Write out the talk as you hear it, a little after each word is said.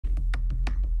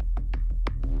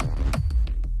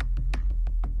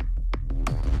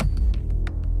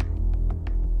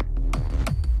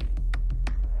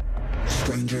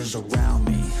monsters around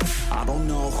me. I don't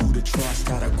know who to trust,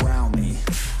 how to ground me.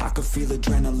 I could feel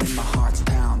adrenaline, my heart's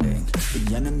pounding.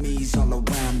 The enemies all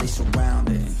around, they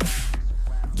surrounding.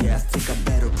 Yeah, I think I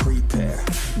better prepare.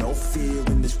 No fear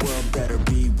in this world, better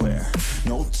beware.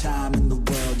 No time in the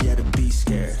world, yeah, to be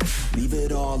scared. Leave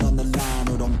it all on the line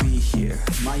or don't be here.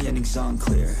 My ending's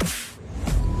unclear.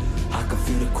 I can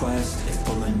feel the quest, it's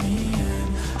pulling me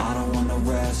in. I don't wanna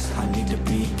rest, I need to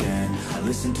begin. I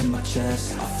listen to my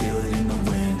chest, I feel it in the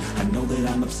wind. I know that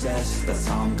I'm obsessed, that's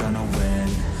how I'm gonna win.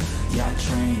 Yeah, I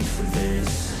trained for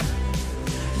this.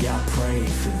 Yeah, I prayed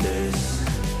for this.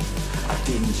 I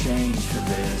didn't change for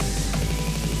this.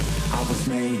 I was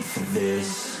made for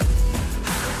this.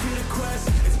 I can feel the quest,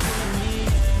 it's pulling me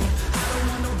in. I don't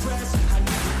want no rest, I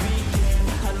need to begin.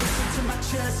 I listen to my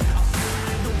chest, I feel it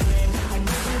in the wind. I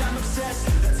know that I'm obsessed,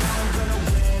 that's how I'm gonna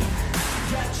win.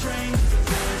 Yeah, I trained for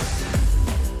this.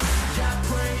 Yeah, I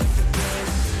prayed for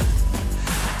this.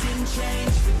 I didn't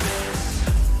change for this.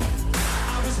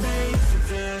 I was made for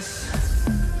this.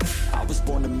 I was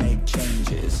born to make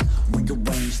changes.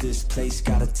 Rearrange this place,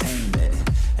 gotta tame it.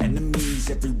 Enemies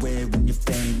everywhere when you're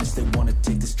famous. They wanna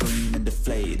take this dream and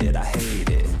deflate it. I hate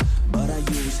it, but I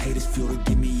use hate as fuel to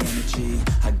give me energy.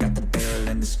 I got the barrel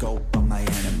and the scope on my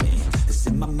enemy. It's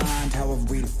in my mind how I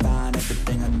redefine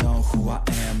everything. I know who I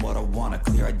am, what I want, a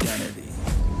clear identity.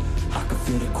 I can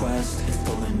feel the quest, it's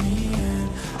pulling me in.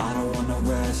 I don't wanna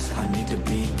rest, I need to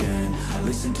begin. I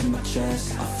listen to my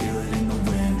chest, I feel it in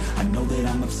the wind. I know that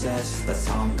I'm obsessed, that's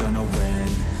how I'm gonna win.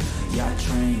 Yeah, I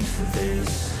trained for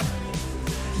this.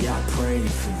 Yeah, I prayed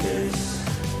for this.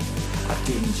 I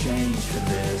didn't change for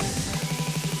this.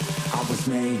 I was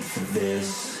made for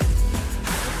this.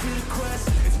 I can feel the quest,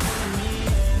 it's pulling me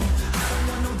in. I don't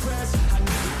want no rest, I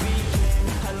need to begin.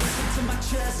 I listen to my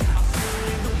chest, I feel it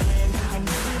in the wind. I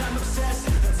know that I'm obsessed,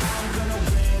 that's how I'm gonna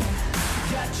win.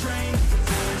 Yeah, I trained for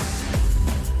this.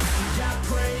 Yeah, I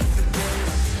prayed for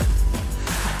this.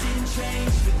 I didn't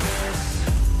change for this.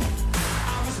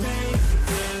 I was made for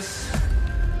this.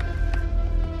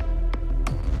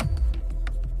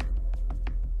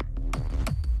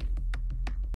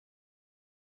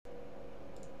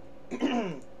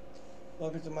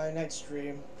 Welcome to my night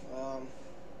stream. I'm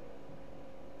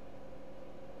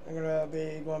gonna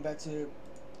be going back to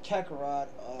Kakarot.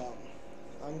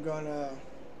 I'm gonna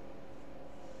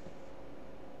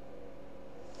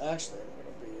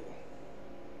be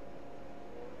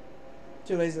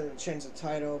too lazy to change the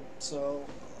title, so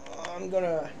I'm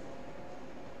gonna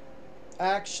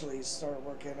actually start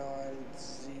working on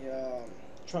the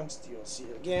Trunks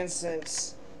DLC again,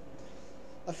 since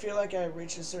I feel like I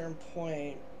reached a certain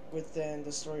point within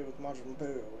the story with Majin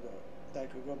Buu that I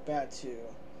could go back to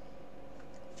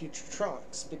future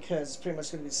Trunks, because it's pretty much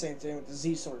going to be the same thing with the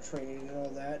Z-Sword training and all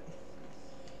that,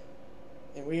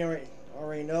 and we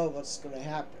already know what's going to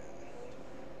happen.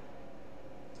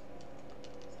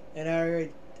 And I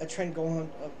trained Gohan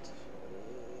up to,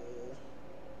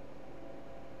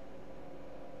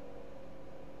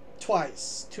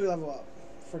 twice, 2 level up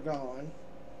for Gohan,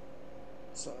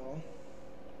 so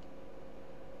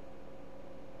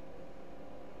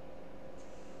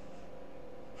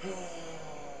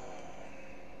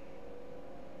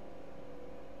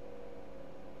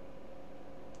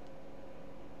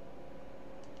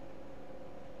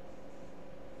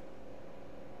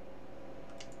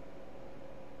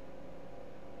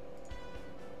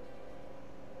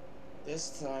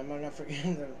this time I'm not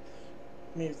forgetting to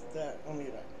mute that. I'll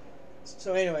mute that.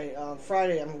 So anyway,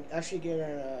 Friday I'm actually getting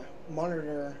a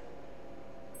monitor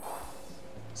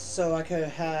so I could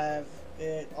have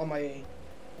it on my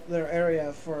little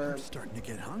area for. I'm starting to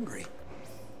get hungry.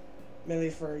 Mainly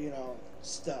for, you know,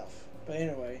 stuff. But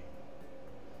anyway.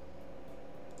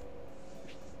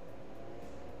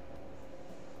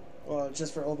 Well,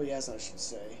 just for OBS, I should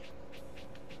say.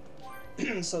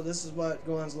 So this is what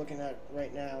Gohan's looking at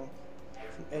right now,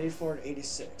 from 84 to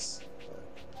 86. But,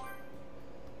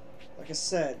 like I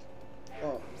said,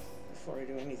 before I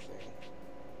do anything.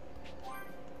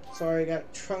 So I already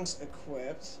got Trunks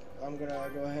equipped. I'm gonna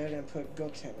go ahead and put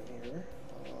Goten in here.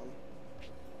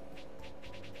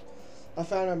 I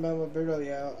found a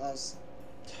memorabilia.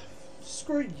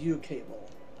 Screw you, Cable.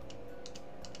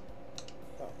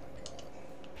 Oh my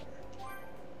god.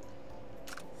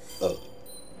 Oh.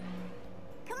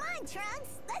 Come on,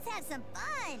 Trunks. Let's have some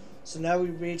fun. So now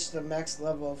we reached the max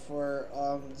level for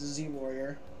the Z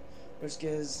Warrior, which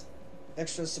gives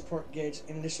extra support gauge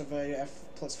initial value F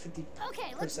plus 50%.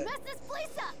 Okay, let's mess this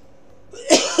place up.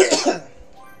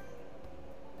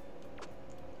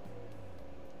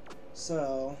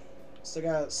 So, still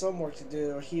got some work to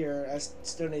do here. I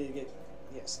still need to get,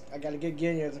 I gotta get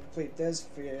Ginyu to complete this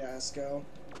fiasco.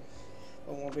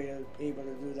 I won't be able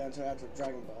to do that until after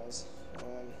Dragon Balls.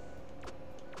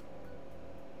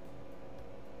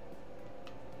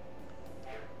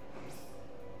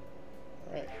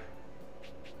 Alright.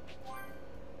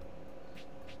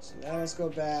 So now let's go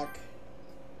back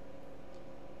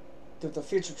to the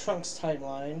future Trunks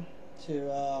timeline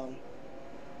to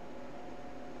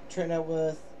train out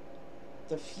with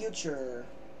the future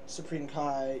Supreme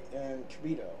Kai and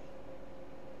Kabuto.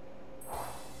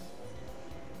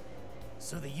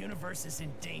 So the universe is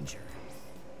in danger.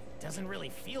 Doesn't really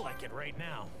feel like it right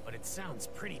now, but it sounds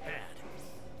pretty bad.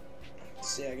 Let's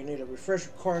see, I need a refresher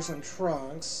course on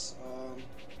Trunks.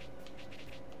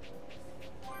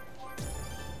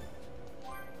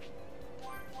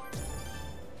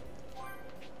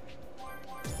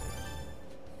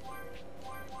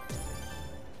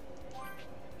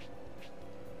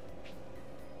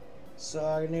 So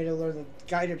I need to learn the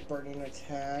guided burning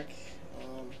attack,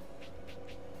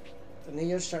 the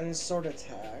Neo Shining Sword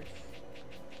attack.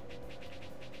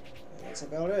 And that's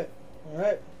about it.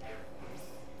 Alright.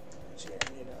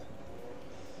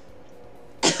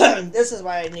 This is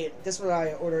why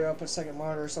I ordered up a second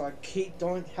monitor, so I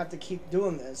don't have to keep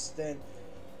doing this. Then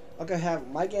I can have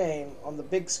my game on the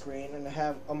big screen and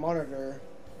have a monitor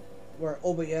where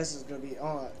OBS is going to be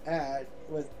on at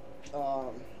with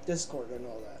Discord and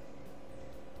all that.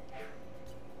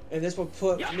 And this will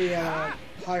put me at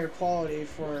a higher quality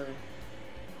for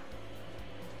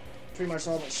pretty much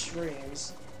all my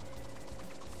streams.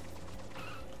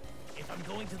 If I'm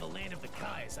going to the land of the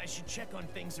Kais, I should check on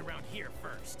things around here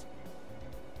first.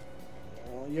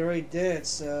 Well, you already did,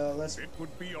 so let's... It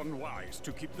would be unwise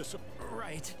to keep this...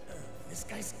 Right. This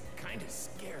guy's kind of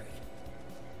scary.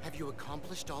 Have you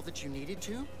accomplished all that you needed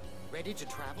to? Ready to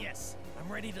travel? Yes,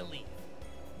 I'm ready to leave.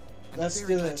 Let's I'm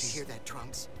very do glad this. to hear that,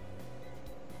 Trunks.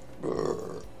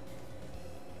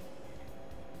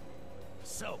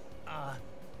 So,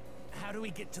 how do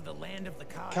we get to the land of the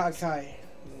Kais? Kai.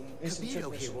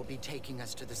 Kabuto here will be taking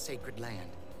us to the sacred land.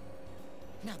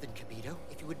 Now then, Kabuto,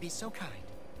 if you would be so kind.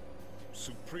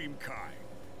 Supreme Kai,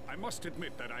 I must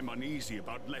admit that I'm uneasy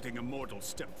about letting a mortal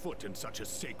step foot in such a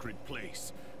sacred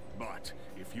place. But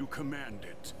if you command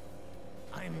it...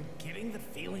 I'm getting the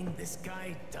feeling this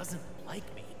guy doesn't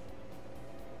like me.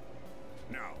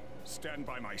 Now, stand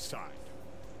by my side.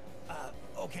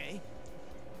 Okay.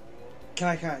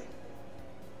 Kai.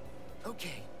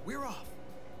 Okay, we're off.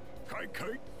 Kai.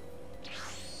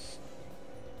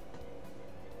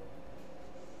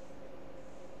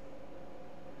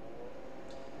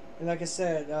 And like I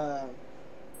said,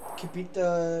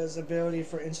 Kabuto's ability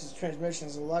for instant transmission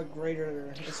is a lot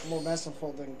greater. It's more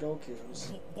masterful than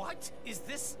Goku's. What? Is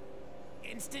this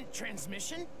instant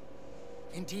transmission?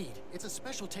 Indeed, it's a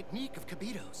special technique of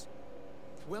Kabuto's.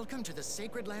 Welcome to the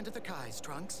sacred land of the Kais,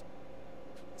 Trunks.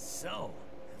 So,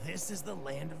 this is the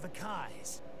land of the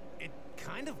Kais. It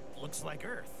kind of looks like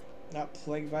Earth. Not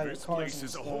plagued by the This cars place and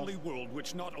is a stuff. holy world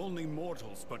which not only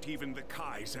mortals, but even the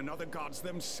Kais and other gods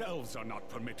themselves are not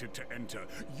permitted to enter.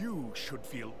 You should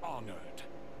feel honored.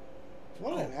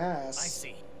 What an ass. I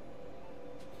see.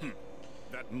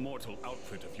 That mortal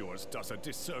outfit of yours does a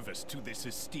disservice to this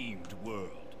esteemed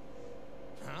world.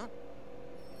 Huh?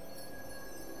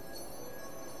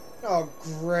 Oh,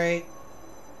 great.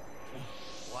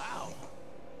 Wow.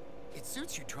 It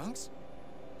suits you, Trunks.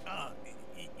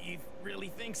 You really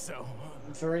think so?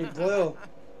 Very blue.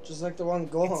 Just like the one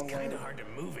Gohan It's kind wore. of hard to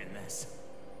move in this.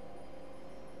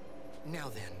 Now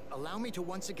then, allow me to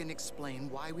once again explain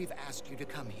why we've asked you to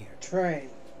come here. Train.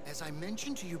 As I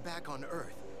mentioned to you back on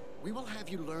Earth, we will have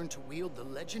you learn to wield the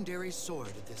legendary sword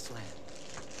of this land.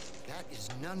 That is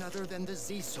none other than the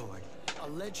Z-Sword, a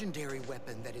legendary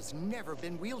weapon that has never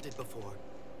been wielded before.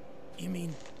 You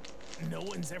mean no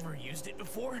one's ever used it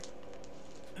before?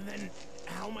 Then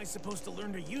how am I supposed to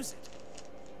learn to use it?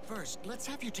 First, let's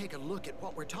have you take a look at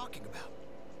what we're talking about.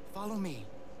 Follow me.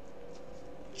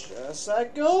 Just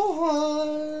like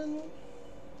Gohan.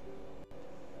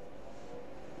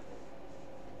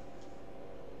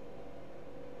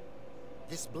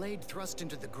 This blade thrust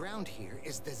into the ground here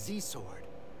is the Z-Sword.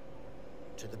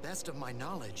 To the best of my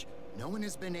knowledge, no one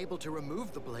has been able to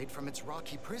remove the blade from its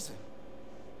rocky prison.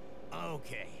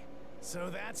 Okay, so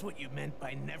that's what you meant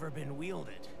by never been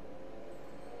wielded.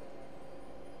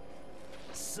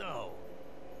 So,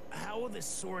 how will this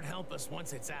sword help us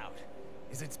once it's out?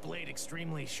 Is its blade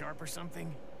extremely sharp or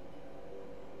something?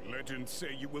 Legends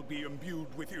say you will be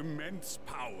imbued with immense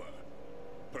power.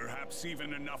 Perhaps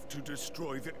even enough to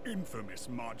destroy the infamous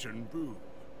Majin Buu.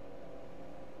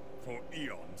 For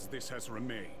eons, this has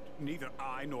remained. Neither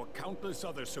I nor countless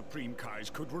other Supreme Kais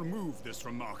could remove this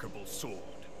remarkable sword.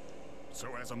 So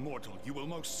as a mortal, you will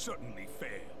most certainly fail.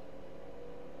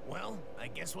 Well, I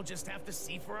guess we'll just have to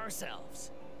see for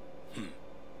ourselves.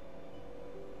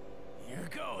 Here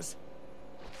goes.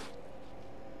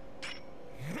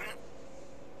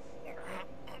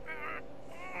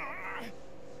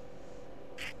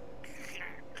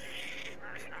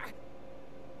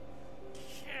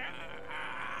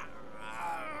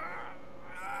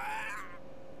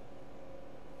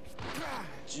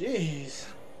 Jeez.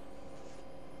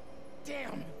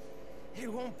 Damn,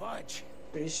 it won't budge.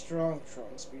 Be strong,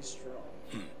 Trunks. Be strong.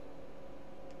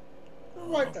 I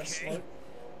like that Okay. slug.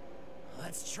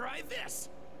 Let's try this.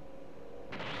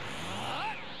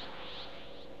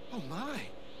 Oh my!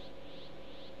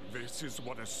 This is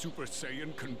what a Super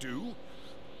Saiyan can do?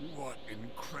 What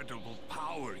incredible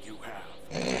power you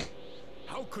have.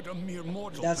 How could a mere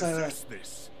mortal That's possess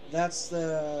this? That's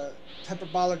the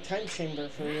hyperbolic time chamber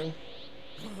for you.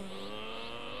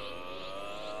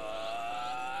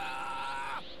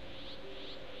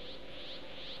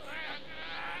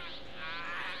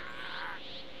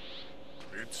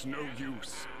 It's no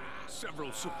use.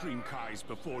 Several Supreme Kais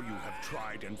before you have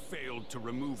tried and failed to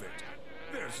remove it.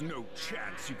 There's no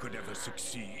chance you could ever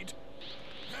succeed.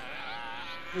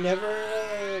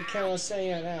 Never count on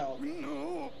saying it out.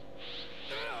 No.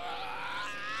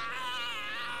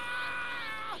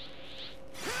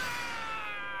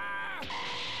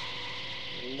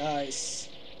 Nice.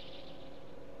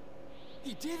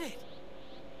 He did it!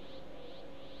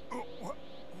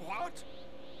 What?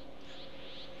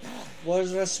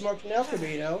 Was a smart enough for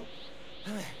me, though?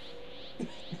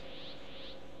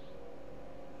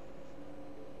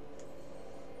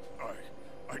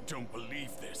 I don't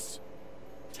believe this.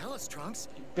 Tell us, Trunks.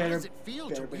 better- How does it feel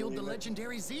to better wield the believe it.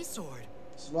 legendary Z-Sword?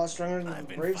 It's a lot stronger than the I've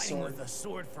been Brave fighting Sword. with a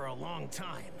sword for a long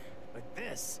time, but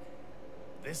this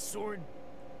sword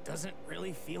doesn't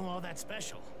really feel all that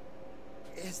special.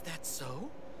 Is that so?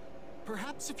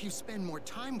 Perhaps if you spend more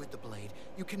time with the blade,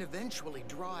 you can eventually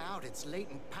draw out its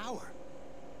latent power.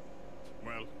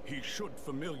 Well, he should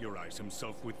familiarize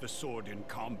himself with the sword in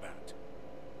combat.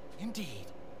 Indeed.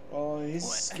 Oh, he's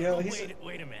What? skilled.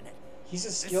 Wait a minute. He's a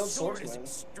This skilled sword swordsman.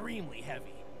 is extremely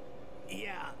heavy.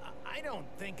 Yeah, I don't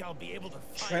think I'll be able to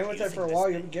fight Train with it using for a this while,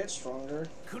 thing. you'll get stronger.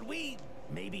 Could we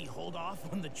maybe hold off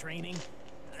on the training?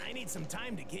 I need some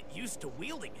time to get used to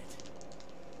wielding it.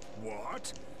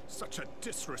 What? Such a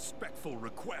disrespectful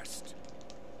request.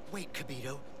 Wait,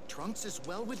 Kibito. Trunks is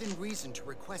well within reason to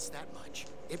request that much.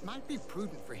 It might be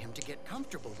prudent for him to get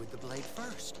comfortable with the blade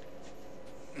first.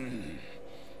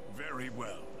 Very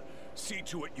well. See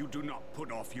to it you do not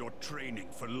put off your training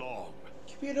for long.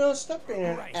 Kibito, stop being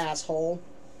an Right. asshole.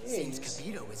 Seems Jeez.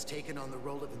 Kibito has taken on the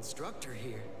role of instructor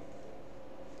here.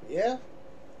 Yeah?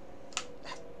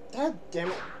 God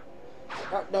damn it.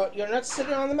 Oh, no, you're not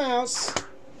sitting on the mouse.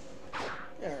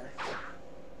 There.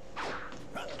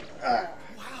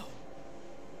 Wow!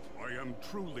 I am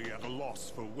truly at a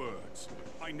loss for words.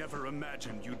 I never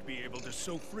imagined you'd be able to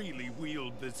so freely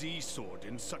wield the Z-Sword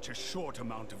in such a short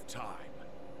amount of time.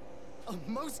 A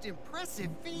most impressive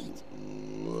feat!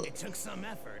 It took some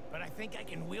effort, but I think I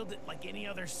can wield it like any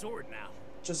other sword now.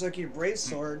 Just like your Brave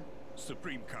Sword.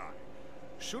 Supreme Kai,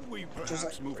 should we Just perhaps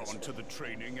like move Bracer. on to the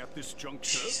training at this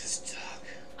juncture? Jesus, Doug.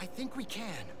 I think we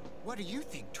can. What do you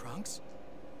think, Trunks?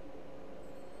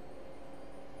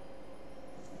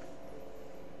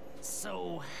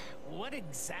 So, what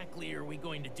exactly are we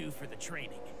going to do for the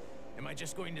training? Am I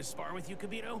just going to spar with you,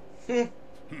 Kibito?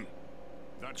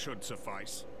 That should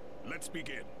suffice. Let's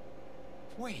begin.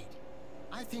 Wait.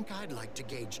 I think I'd like to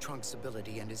gauge Trunks'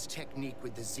 ability and his technique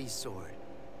with the Z-Sword.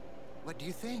 What do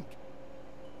you think?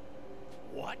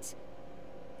 What?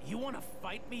 You want to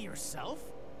fight me yourself?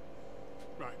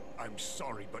 I'm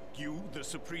sorry, but you, the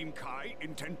Supreme Kai,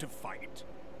 intend to fight?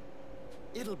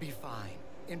 It'll be fine.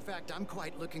 In fact, I'm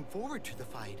quite looking forward to the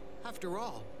fight. After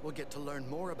all, we'll get to learn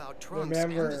more about Trunks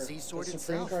Remember, and the the Z-Sword Supreme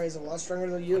itself. Kai is a lot stronger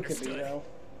than you, Understood. Kibito.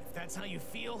 If that's how you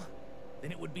feel,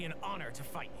 then it would be an honor to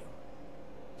fight you.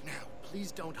 Now,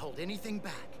 please don't hold anything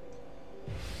back.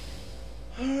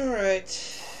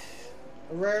 Alright.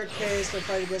 A rare case to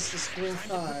fight against the Supreme Time to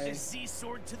put Kai. this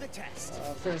Z-sword to the test.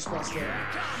 Finish my story. Here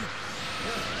I come! I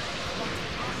want to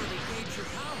properly gauge your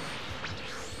power.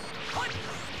 What?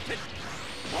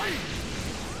 What?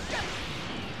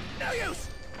 No use!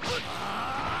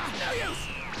 No use!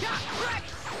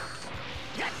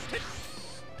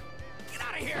 Get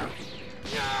out of here!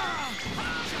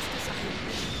 Just as I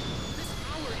envisioned, this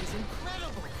power is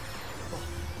incredible.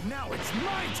 Now it's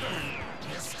my turn!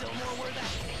 There's still more where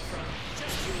that came from.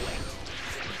 Just you wait.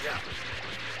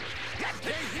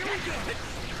 Hey, here we go!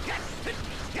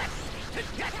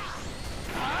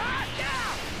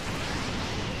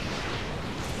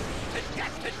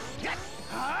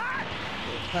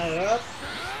 Power up.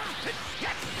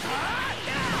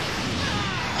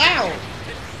 Ow!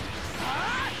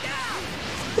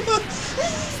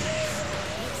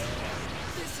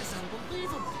 This is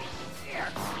unbelievable. Here!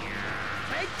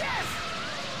 Take this!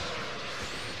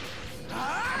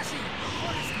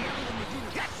 What is now in the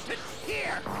universe?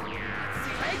 Here!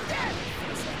 Take this!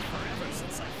 Feels like forever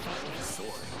since I fought with a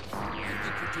sword. I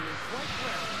think you're doing quite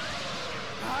well.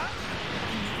 I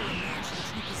never imagined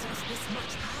you possess this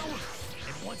much power.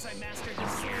 And once I master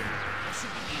this sword, I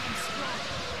should be even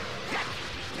stronger.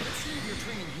 Let's leave your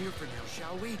training here for now,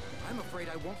 shall we? I'm afraid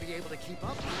I won't be able to keep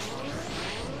up.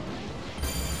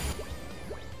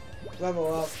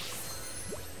 Level up.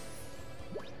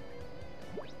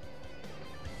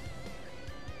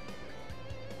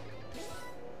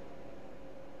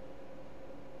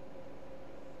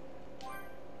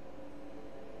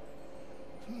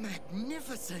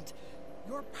 Magnificent!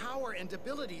 Your power and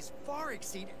abilities far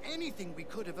exceed anything we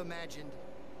could have imagined.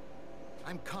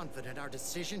 I'm confident our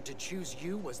decision to choose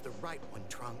you was the right one,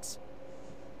 Trunks.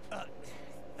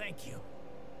 Thank you.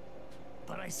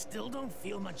 But I still don't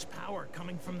feel much power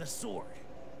coming from the sword.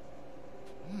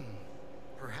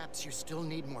 Perhaps you still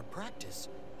need more practice.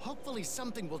 Hopefully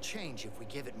something will change if we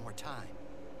give it more time.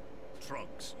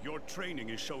 Trunks, your training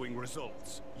is showing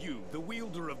results. You, the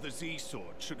wielder of the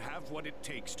Z-Sword, should have what it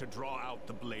takes to draw out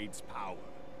the blade's power.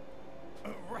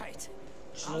 Right.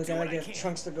 So I'll we do gotta what I get can.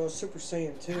 Trunks to go Super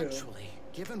Saiyan 2. Actually,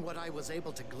 given what I was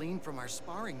able to glean from our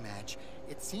sparring match,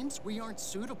 it seems we aren't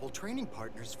suitable training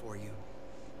partners for you.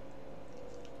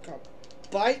 Come,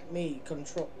 bite me,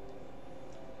 control.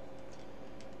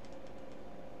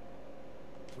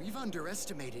 We've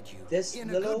underestimated you. This in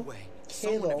a little good way.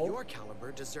 Someone Kalo of your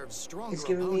caliber deserves stronger It's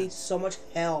giving me opponents. so much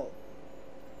hell.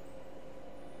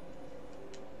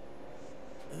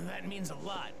 That means a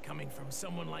lot coming from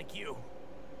someone like you.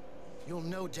 You'll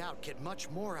no doubt get much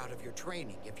more out of your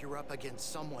training if you're up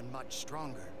against someone much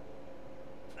stronger.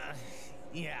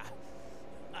 Yeah.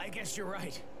 I guess you're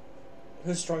right.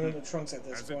 Who's stronger than Trunks at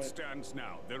this As it point? stands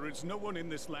now, there is no one in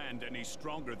this land any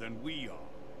stronger than we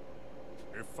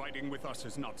are. If fighting with us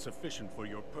is not sufficient for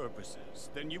your purposes,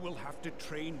 then you will have to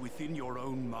train within your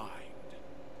own mind.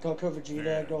 Goku, Vegeta,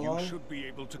 There, you Gohan. should be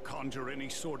able to conjure any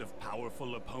sort of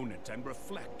powerful opponent and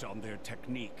reflect on their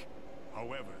technique.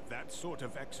 However, that sort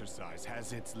of exercise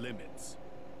has its limits.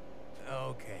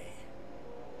 Okay.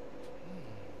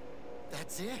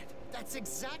 That's it. That's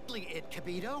exactly it,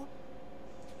 Kibito.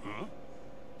 Huh?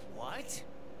 What?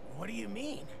 What do you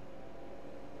mean?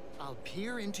 I'll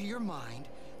peer into your mind,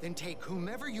 then take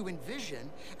whomever you envision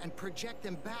and project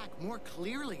them back more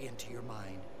clearly into your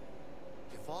mind.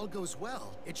 If all goes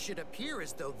well, it should appear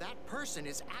as though that person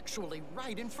is actually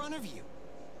right in front of you.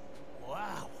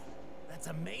 Wow. That's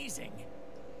amazing.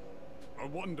 A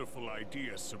wonderful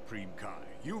idea, Supreme Kai.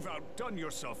 You've outdone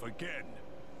yourself again.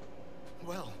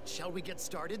 Well, shall we get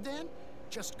started then?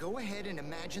 Just go ahead and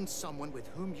imagine someone with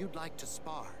whom you'd like to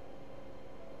spar.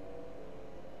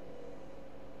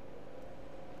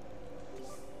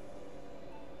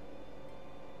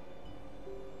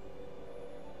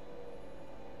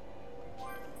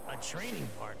 A training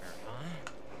partner,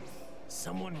 huh?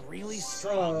 Someone really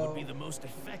strong would be the most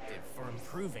effective for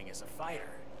improving as a fighter.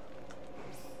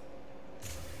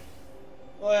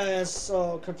 Well, yeah,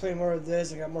 so complete more of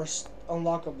this. I got more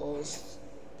unlockables.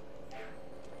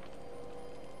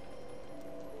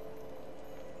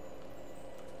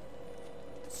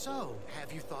 So,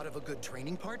 have you thought of a good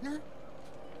training partner?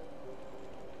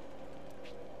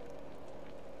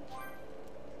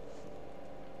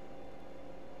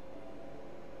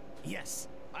 Yes,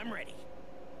 I'm ready.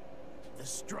 The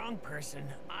strong person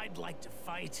I'd like to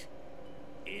fight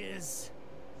is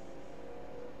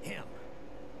him.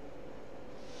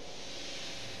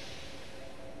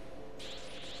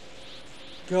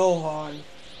 Gohan.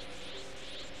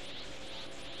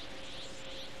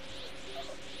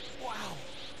 Wow.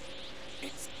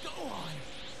 It's Gohan.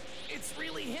 It's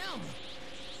really him.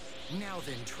 Now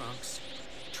then, Trunks,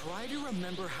 try to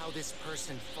remember how this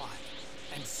person fought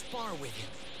and spar with him.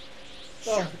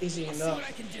 Oh, easy I'll see enough. what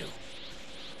I can do.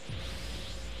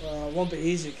 It won't be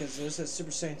easy because this is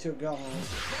Super Saiyan 2 Gohan.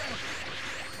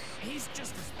 He's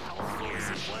just as powerful as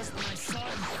he was when I saw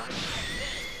him fight.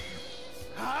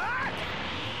 Ah!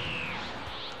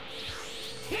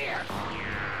 Here!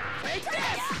 Take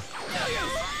this! Do you?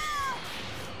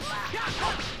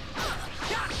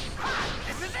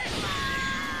 This is it!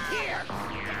 Here!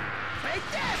 Take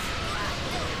this!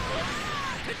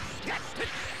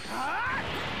 Ah!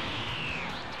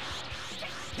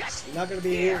 It's not gonna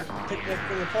be here picking up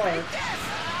from the park.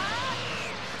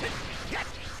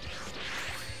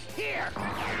 Here!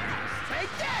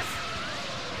 Take this!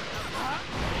 I'm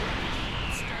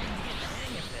starting to get the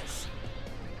hang of this.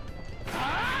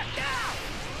 Now!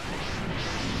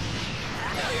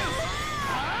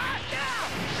 Now!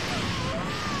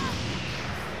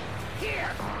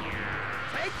 Here!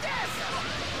 Take this!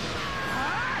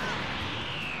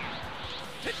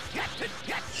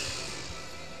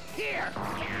 Here!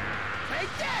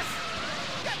 Take this!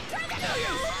 No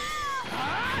use!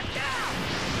 Now!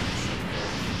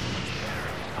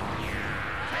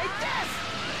 Take this!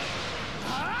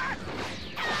 What?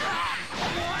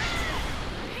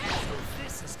 So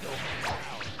this is Gohan's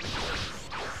power.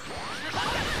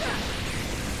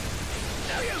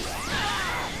 No use!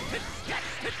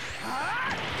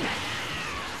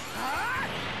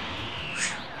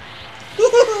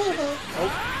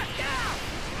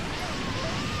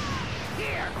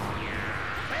 Here!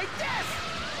 Take this!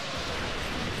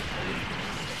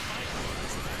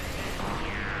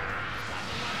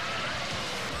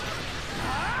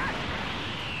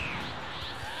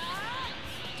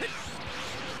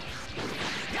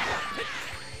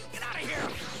 Get out of here!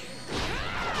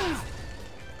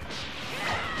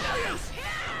 No use!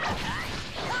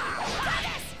 Try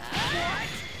this!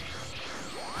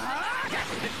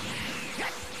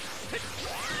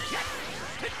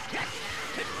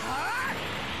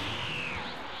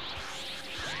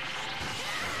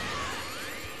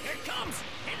 Here it comes!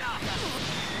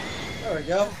 Enough! There we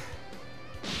go.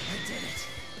 I did it.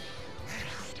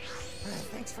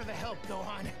 Thanks for the help,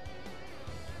 Gohan.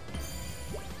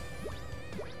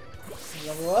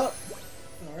 Level up.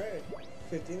 Alright.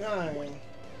 59.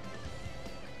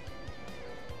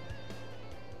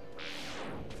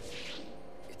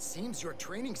 It seems your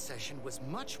training session was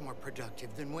much more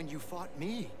productive than when you fought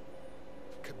me.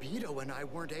 Kabito and I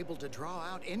weren't able to draw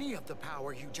out any of the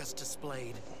power you just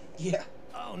displayed. Yeah.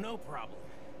 Oh, no problem.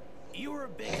 You were a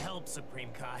big help,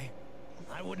 Supreme Kai.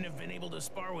 I wouldn't have been able to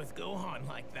spar with Gohan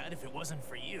like that if it wasn't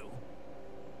for you.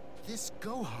 This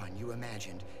Gohan you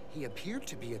imagined, he appeared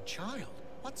to be a child.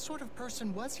 What sort of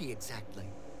person was he exactly?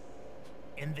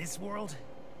 In this world,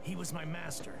 he was my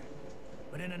master.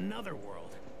 But in another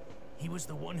world, he was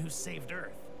the one who saved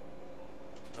Earth.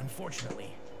 Unfortunately,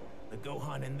 the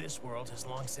Gohan in this world has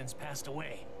long since passed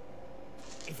away.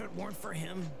 If it weren't for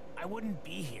him, I wouldn't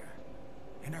be here.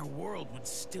 And our world would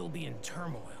still be in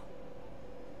turmoil.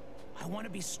 I want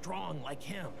to be strong like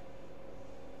him.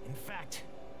 In fact,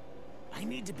 I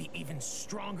need to be even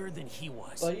stronger than he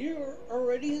was. But you're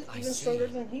already I even see. stronger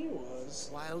than he was.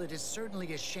 While it is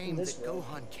certainly a shame this that world.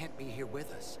 Gohan can't be here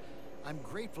with us, I'm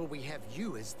grateful we have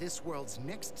you as this world's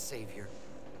next savior.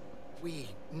 We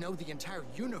know the entire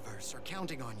universe are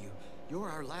counting on you. You're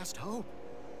our last hope.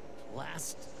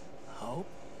 Last hope?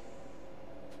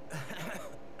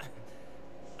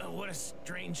 What a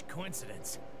strange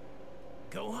coincidence.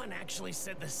 Gohan actually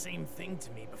said the same thing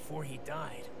to me before he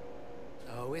died.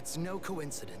 Oh, it's no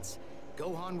coincidence.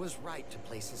 Gohan was right to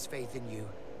place his faith in you,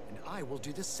 and I will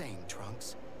do the same,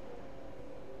 Trunks.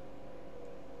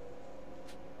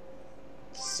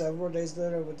 Several days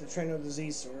later with the training of the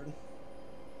Z-Sword.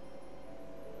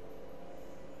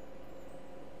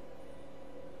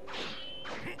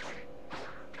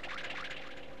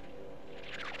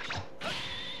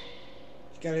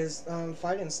 He got his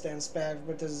fighting stance back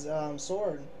with his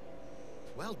sword.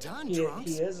 Well done, He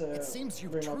Trunks. is a It seems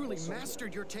you've remarkable truly soldier.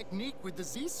 mastered your technique with the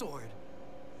Z-Sword.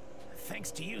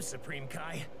 Thanks to you, Supreme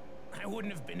Kai. I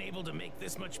wouldn't have been able to make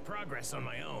this much progress on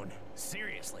my own.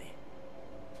 Seriously.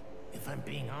 If I'm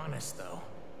being honest, though,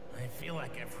 I feel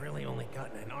like I've really only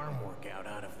gotten an arm workout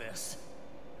out of this.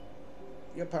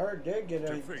 Your power did get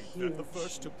To a think huge... that the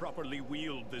first to properly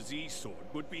wield the Z-Sword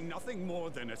would be nothing more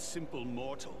than a simple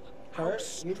mortal. How power,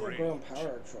 you did grow in strange.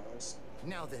 power, Trunks.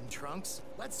 Now then, Trunks,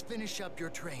 let's finish up your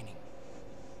training.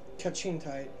 Kachin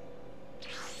tight.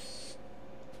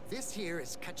 This here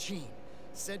is Kachin,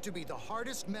 said to be the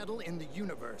hardest metal in the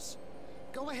universe.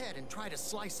 Go ahead and try to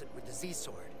slice it with the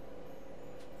Z-Sword.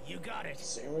 You got it.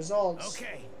 Same results.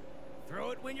 Okay.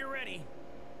 Throw it when you're ready.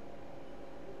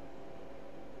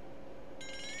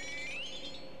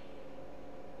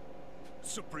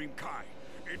 Supreme Kai,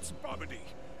 it's Babidi.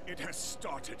 It has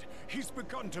started. He's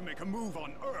begun to make a move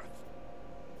on Earth.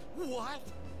 What?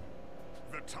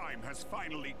 The time has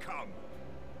finally come.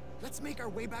 Let's make our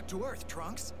way back to Earth,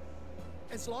 Trunks.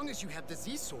 As long as you have the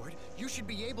Z-Sword, you should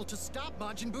be able to stop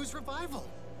Majin Buu's revival.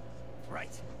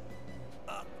 Right.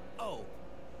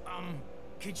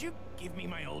 Could you give me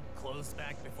my old clothes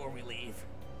back before we leave?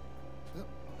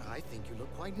 I think you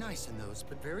look quite nice in those,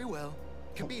 but very well.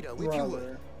 Kabito, if you would.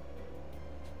 Brother.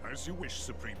 As you wish,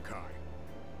 Supreme Kai.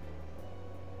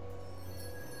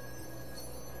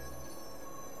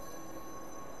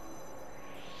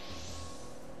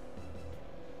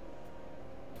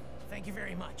 Thank you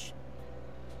very much.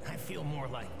 I feel more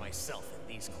like myself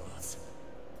in these clothes.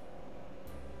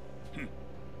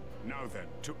 Now then,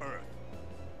 to Earth.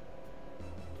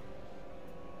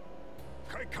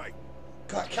 Kai Kai!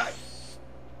 Kai Kai!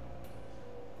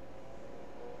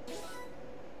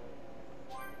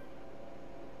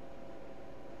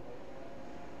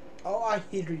 Oh, I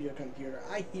hear you, computer.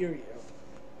 I hear you.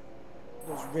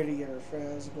 Those radiator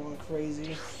friends going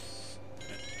crazy.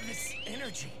 This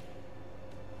energy.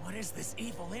 What is this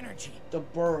evil energy? The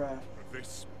Burra.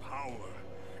 This power,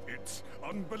 it's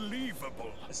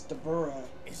unbelievable. It's the Burra.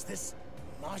 Is this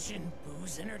Majin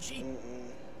Buu's energy?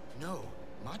 No,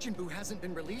 Majin Buu hasn't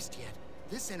been released yet.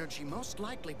 This energy most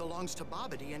likely belongs to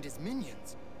Babidi and his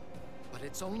minions. But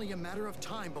it's only a matter of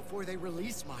time before they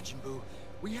release Majin Buu.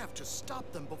 We have to stop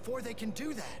them before they can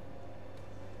do that.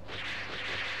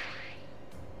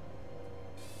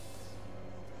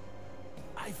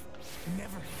 I've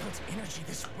never felt energy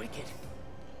this wicked.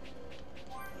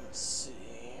 Let's see.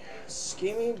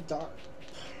 Scheming Dr.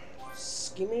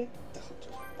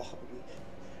 Babidi.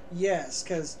 Yes,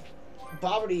 because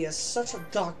Babidi is such a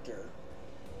doctor.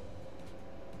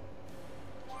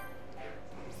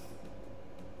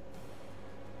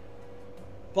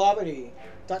 Babidi.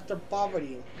 Dr.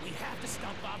 Babidi. We have to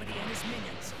stop Babidi and his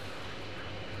minions.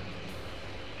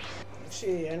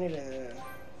 Actually, I need to...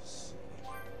 see.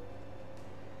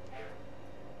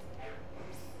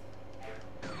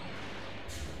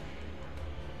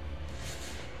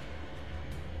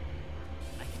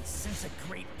 I can sense a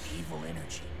great evil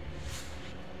energy.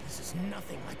 This is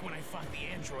nothing like when I fought the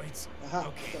androids. Aha,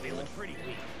 Okay, they look pretty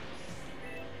weak.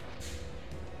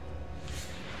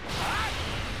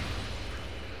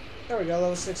 There we go,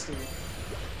 level 60.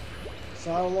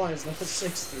 So I want is level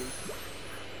 60.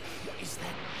 Is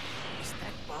that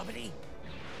Babidi?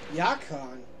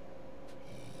 Yakon.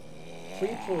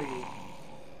 Pui Pui.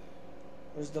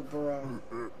 Where's the bro?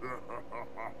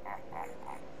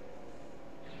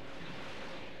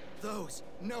 Those.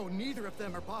 No, neither of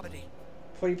them are Babidi.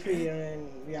 Pui Pui and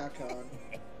Yakon.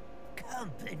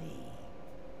 Company.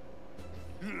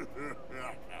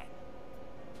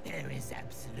 There is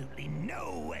absolutely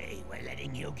no way we're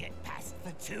letting you get past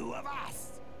the two of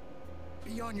us.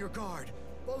 Be on your guard.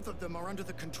 Both of them are under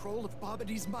the control of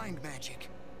Babidi's mind magic.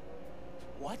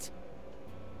 What?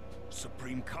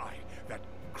 Supreme Kai, that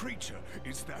creature,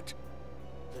 is that...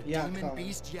 The Yakon. demon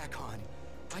beast Yakon.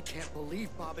 I can't believe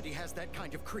Babidi has that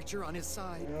kind of creature on his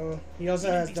side. You know, he also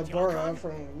has the Burra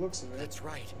from the looks of it. That's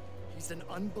right. He's an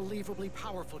unbelievably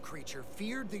powerful creature,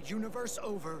 feared the universe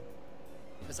over.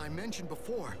 As I mentioned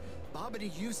before,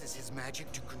 Babidi uses his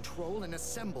magic to control and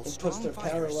assemble He strong puts their power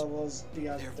fighters. levels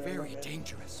beyond They're their very limit.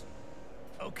 dangerous.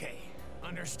 Okay,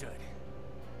 understood.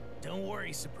 Don't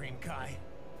worry, Supreme Kai.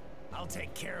 I'll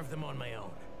take care of them on my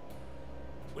own.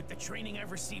 With the training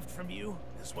I've received from you,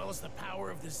 as well as the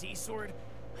power of the Z-Sword,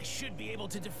 I should be able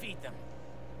to defeat them.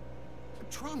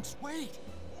 Trunks, wait!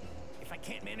 If I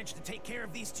can't manage to take care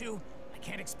of these two, I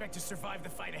can't expect to survive the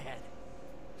fight ahead.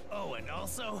 Oh, and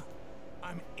also,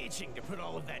 I'm itching to put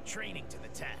all of that training to the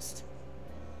test.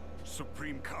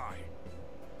 Supreme Kai.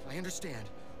 I understand.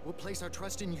 We'll place our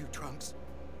trust in you, Trunks.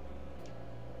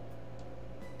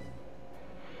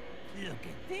 Look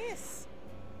at this.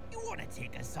 You want to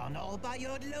take us on all by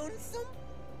your lonesome?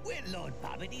 We're Lord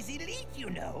Babidi's elite, you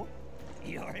know.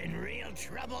 You're in real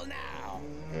trouble now.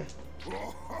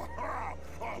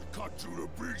 I'll cut you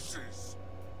to pieces.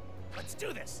 Let's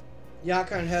do this.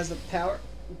 Yakon has the power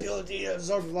ability to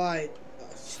absorb light.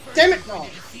 First, Damn it, I'm going no!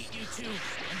 to defeat you two,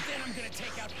 and then I'm gonna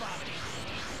take out Babidi.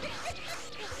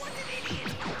 What an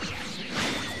idiot! Yes, he's going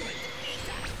to beat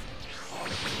us.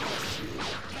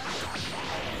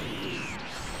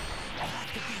 I'll have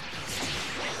to beat these two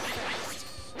fast.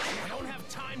 I don't have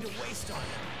time to waste on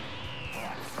them.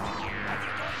 If you're going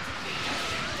to beat us,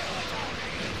 then do it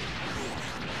already.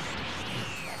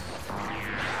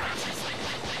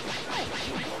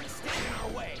 You won't stand in our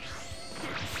way.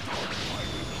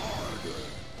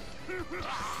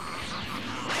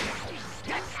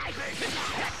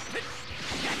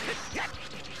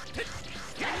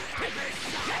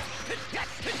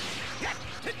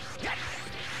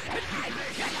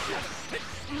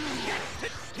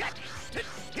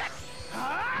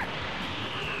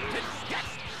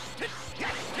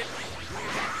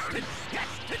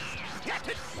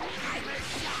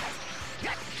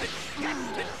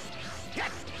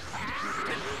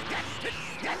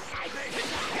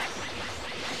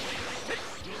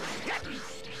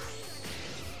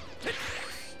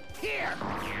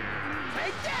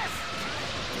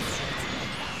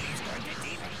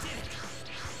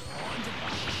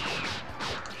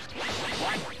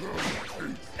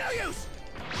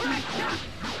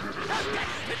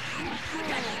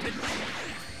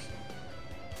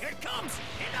 Here it comes!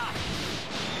 Enough!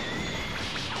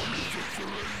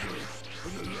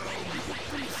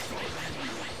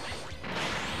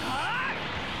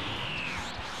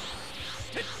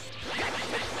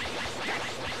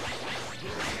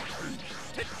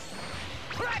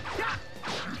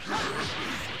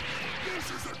 This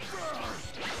isn't fair!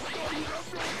 I would have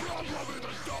no problem in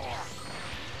the dark!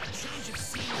 A change of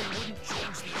scenery wouldn't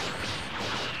change the outcome.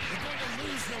 We're going to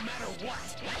lose no matter what.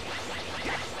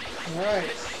 Alright.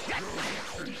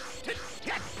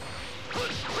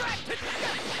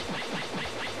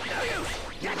 No use!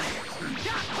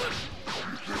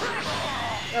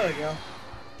 There we go.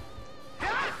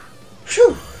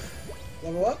 Phew!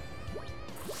 Level up?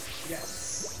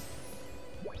 Yes.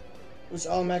 Which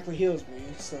automatically heals me,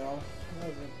 so that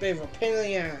was a bit of a pain in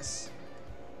the ass.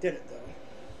 Did it though.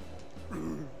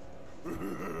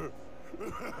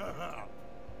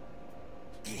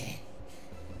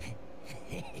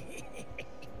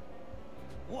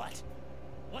 What?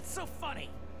 What's so funny?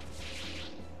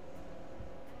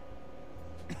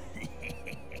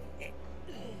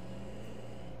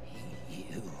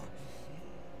 You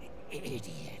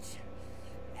idiot.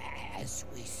 As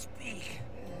we speak,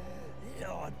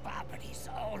 Lord Bobity's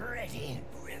already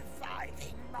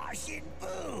reviving Majin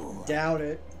Buu. Doubt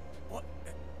it.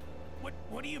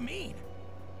 What do you mean?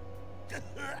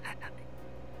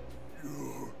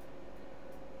 You're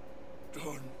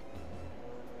done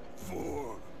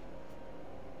for.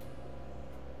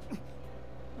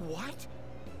 What?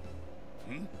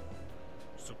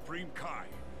 Supreme Kai,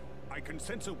 I can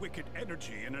sense a wicked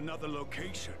energy in another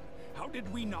location. How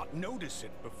did we not notice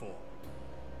it before?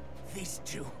 These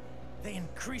two, they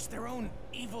increased their own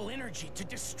evil energy to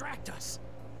distract us.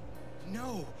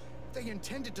 No, they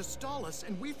intended to stall us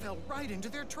and we fell right into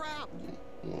their trap.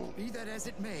 Be that as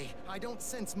it may, I don't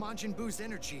sense Majin Buu's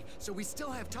energy, so we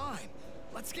still have time.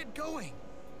 Let's get going.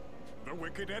 The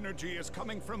wicked energy is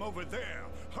coming from over there.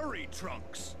 Hurry,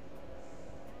 Trunks.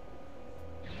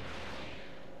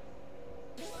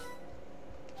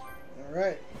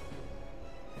 Alright.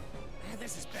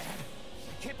 This is bad.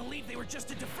 I can't believe they were just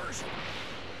a diversion.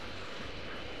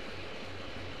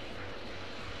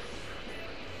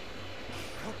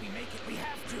 I hope we make it. We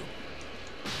have to.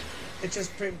 It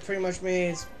just pretty much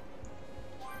means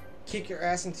kick your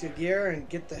ass into gear and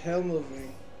get the hell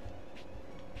moving.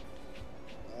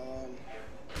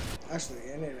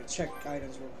 Actually, I need to check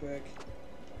items real quick.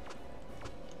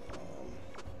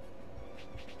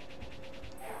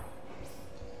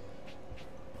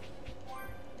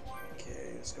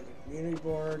 Okay, let's go to community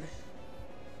board.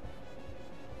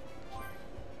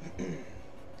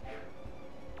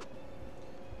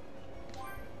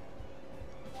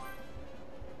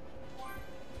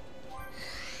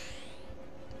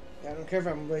 I don't care if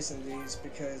I'm wasting these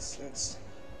because it's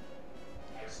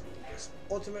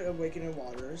Ultimate Awakening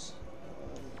Waters.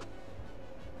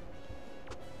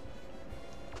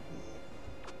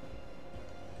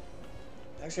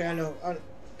 Actually, I know.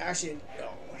 Actually, no,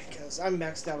 because I'm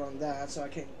maxed out on that, so I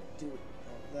can't do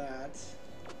all that.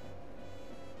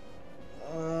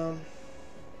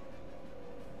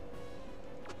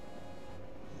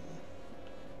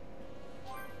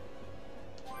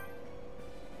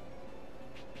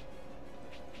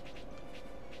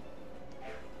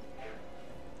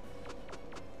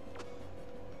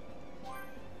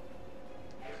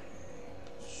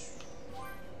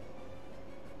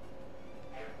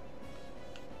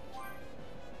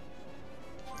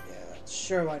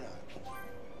 Sure, why not?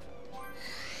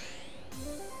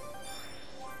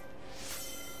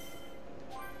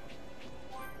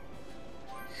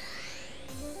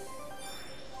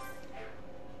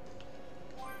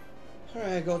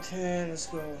 Alright, go 10, let's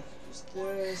go just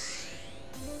this.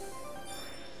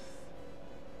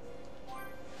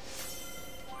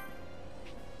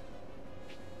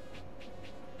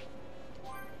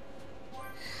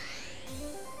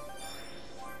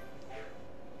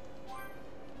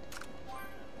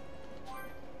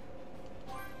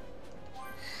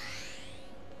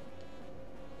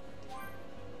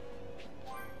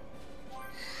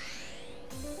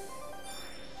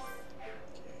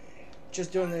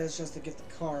 Just doing this just to get the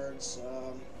cards.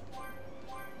 Okay.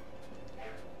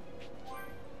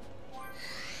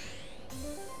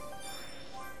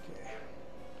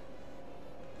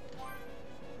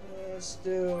 Let's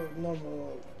do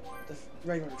normal, the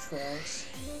regular Trunks.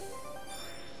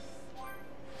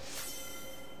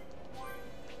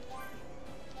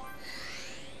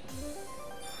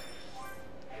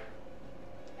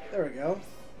 There we go.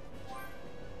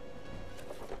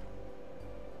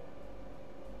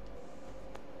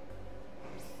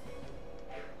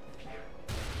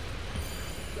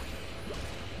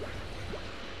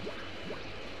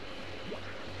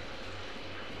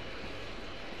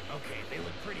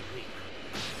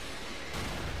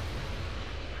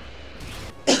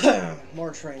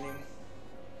 more training.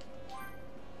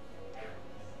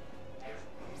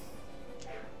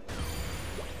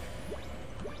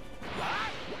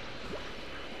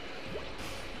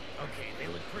 Okay, they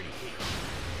look pretty weak.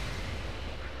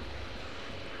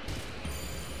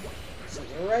 So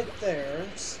they're right there.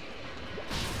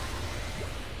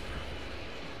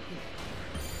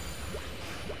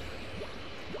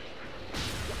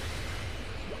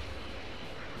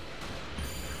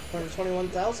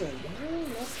 121,000. Ooh,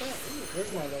 not bad. Ooh,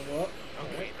 there's my level up.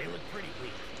 Okay, they look pretty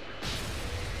weak.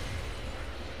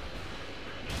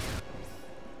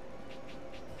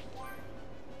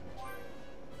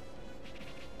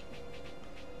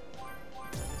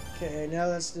 Okay, now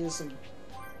let's do some.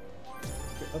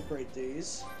 Upgrade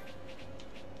these.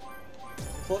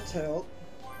 Full tilt,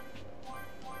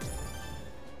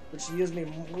 which gives me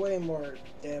way more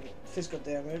physical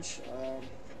damage. Yeah,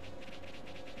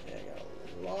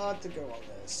 I got a lot to go on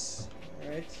this. All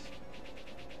right.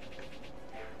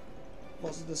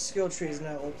 Most of the skill tree is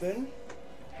now open.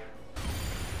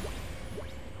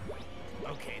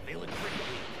 Okay, they look pretty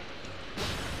weak.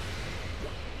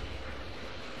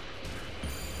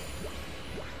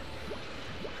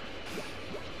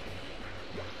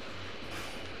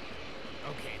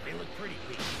 Okay, they look pretty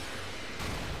weak.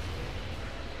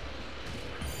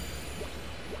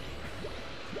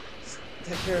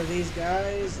 Take care of these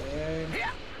guys and.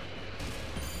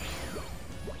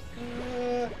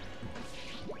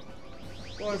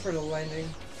 Going for the landing.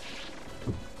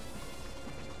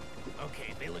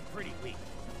 Okay, they look pretty weak.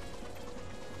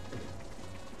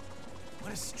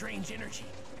 What a strange energy.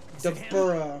 Is it him?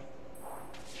 Dabura.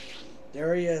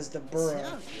 There he is, So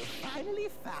Dabura. you finally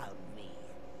found me.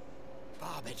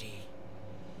 Bobbity.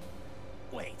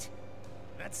 Wait,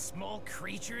 that small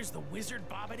creature's the wizard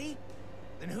Bobbity?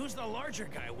 Then who's the larger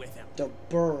guy with him?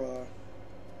 Dabura.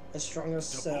 As strong as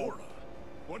Cell. Deborah,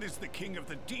 what is the king of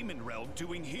the demon realm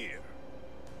doing here?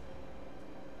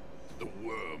 The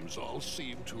worms all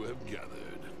seem to have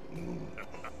gathered.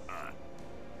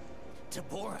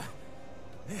 Deborah.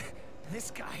 This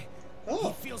guy. Oh.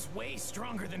 He feels way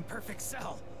stronger than Perfect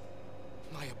Cell.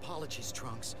 My apologies,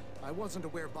 Trunks. I wasn't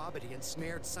aware Bobbity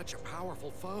ensnared such a powerful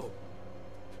foe.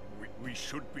 We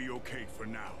should be okay for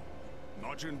now.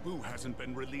 Majin Buu hasn't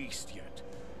been released yet.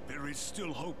 There is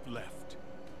still hope left.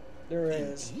 There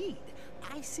is. Indeed,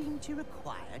 I seem to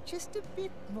require just a bit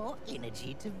more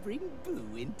energy to bring Boo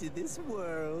into this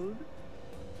world.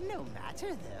 No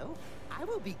matter, though, I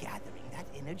will be gathering that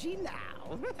energy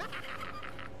now.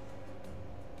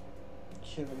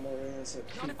 Kill the more innocent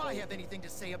people. Not if I have anything to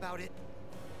say about it.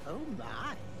 Oh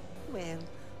my. Well,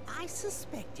 I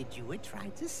suspected you would try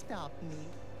to stop me.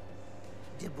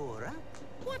 Deborah,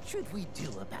 what should we do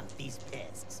about these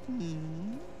pests?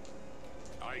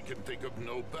 I can think of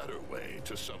no better way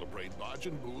to celebrate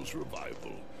Majin Buu's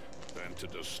revival than to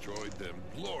destroy them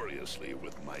gloriously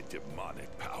with my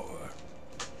demonic power.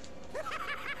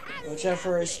 Watch out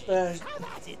for his spit. Have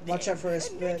at it Watch then, out for his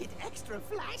and make spit. it extra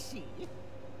flashy.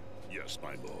 Yes,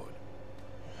 my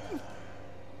lord.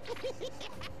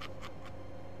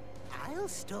 I'll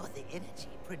store the energy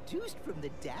produced from the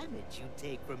damage you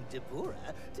take from Deborah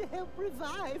to help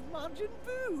revive Majin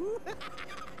Buu.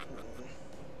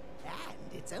 And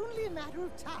it's only a matter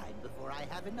of time before I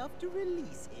have enough to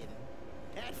release him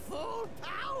at full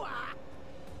power.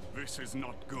 This is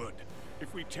not good.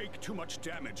 If we take too much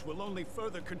damage, we'll only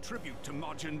further contribute to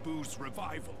Majin Buu's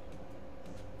revival.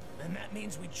 Then that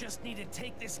means we just need to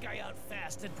take this guy out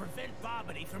fast and prevent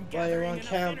Bobbity from Well, you're gathering on enough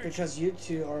count energy. because you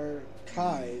two are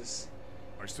Kais.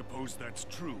 I suppose that's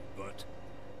true, but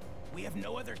We have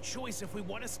no other choice if we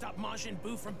want to stop Majin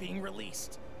Buu from being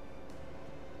released.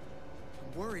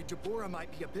 I'm worried Deborah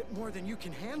might be a bit more than you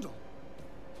can handle.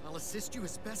 I'll assist you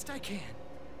as best I can.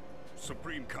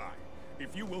 Supreme Kai,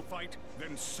 if you will fight,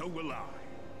 then so will I.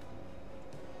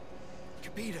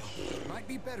 Capito, it might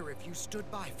be better if you stood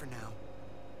by for now.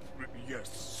 Yes,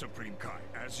 Supreme Kai,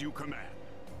 as you command.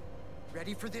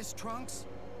 Ready for this, Trunks?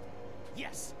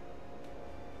 Yes.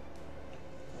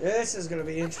 This is gonna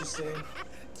be interesting.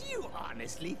 Do you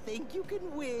honestly think you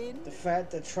can win? The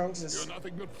fact that Trunks is You're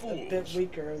nothing but a bit fools.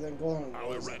 weaker than Gohan I'll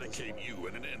was. eradicate you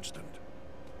in an instant.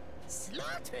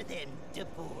 Slaughter them,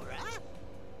 Deborah.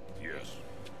 Yes.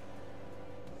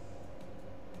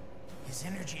 His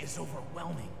energy is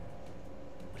overwhelming,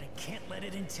 but I can't let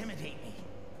it intimidate me.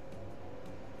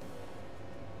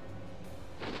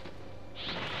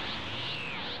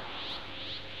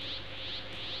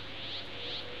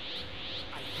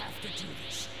 I have to do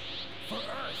this for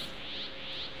Earth.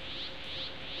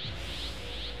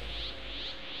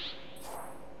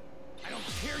 I don't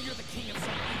care you're the king of some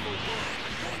evil world.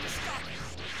 I'm going to stop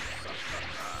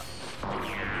you.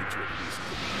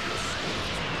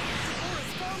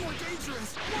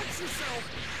 Nonsense! Watch yourself!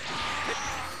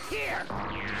 Here!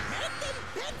 Make them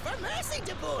beg for mercy,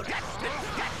 Dabura!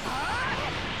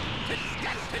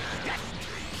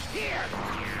 Here!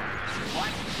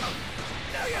 What?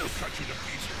 No use! Cut you to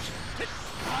pieces.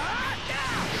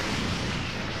 Now!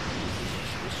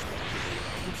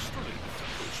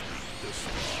 This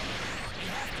far. You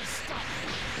have to stop!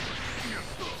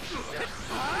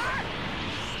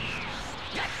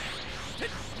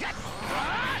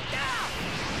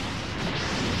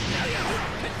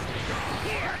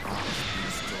 Here!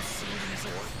 He's still sealed in his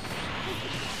orb.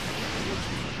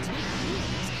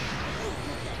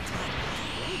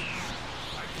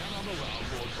 I cannot allow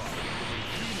Lord Bobby to bring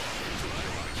too long until I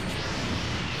rise.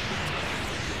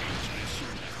 I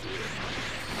soon have to end.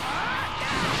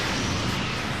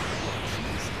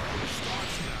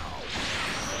 Starts now.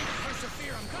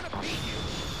 Persevere, I'm gonna beat you!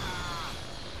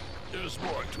 There's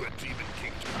more to a Demon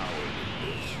King's power than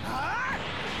this.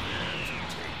 And he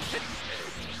takes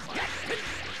the edge.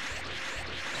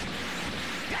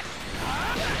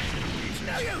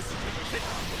 No use!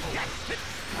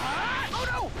 Oh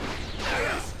no! No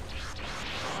use!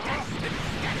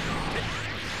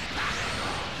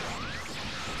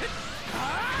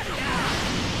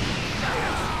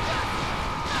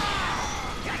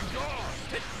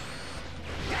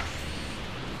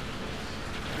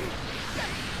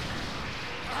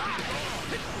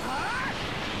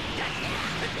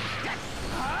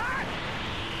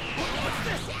 What's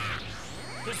this?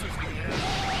 This is the end.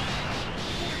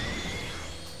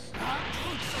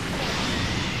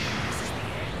 This is the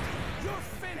end. You're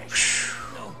finished.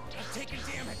 No, I've taken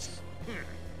damage.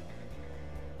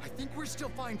 I think we're still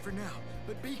fine for now,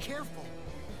 but be careful.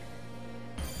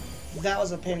 That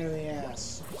was a pain in the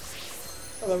ass.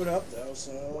 I leveled up though,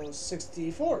 so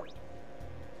 64.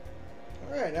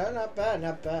 Alright, not bad,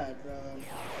 not bad.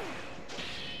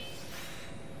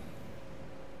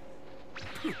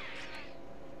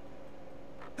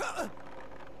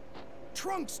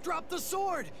 Trunks, drop the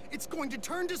sword! It's going to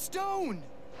turn to stone!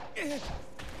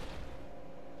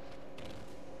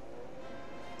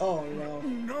 Oh no.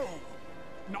 No!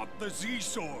 Not the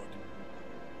Z-Sword!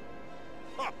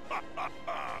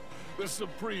 The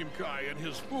Supreme Kai and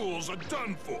his fools are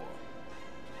done for.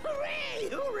 Hooray!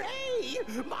 Hooray!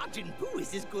 Martin Boo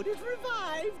is as good as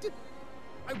revived.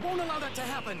 I won't allow that to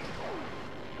happen!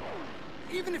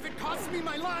 Even if it costs me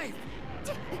my life!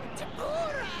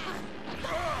 Dabura!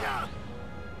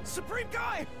 Supreme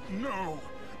Kai! No!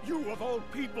 You of all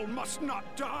people must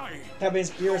not die! That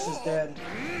means Beerus is dead.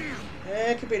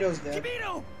 And Kibito's dead.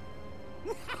 Kibito!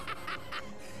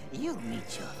 You'll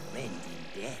meet your friend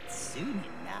in death soon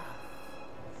enough.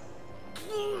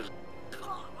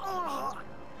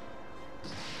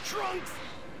 Trunks!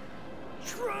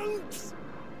 Trunks!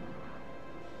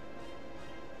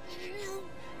 You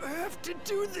have to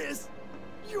do this!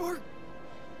 You're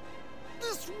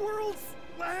this world's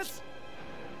last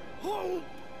hope!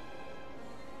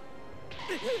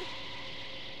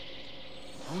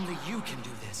 Only you can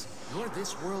do this. You're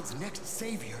this world's next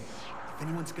savior. If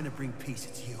anyone's gonna bring peace,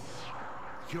 it's you.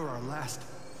 You're our last.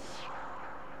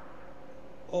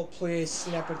 Oh please,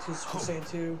 snap into Super Saiyan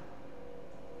 2.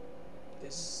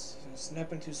 This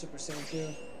snap into Super Saiyan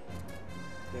 2.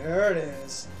 There it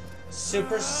is.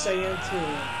 Super Saiyan 2.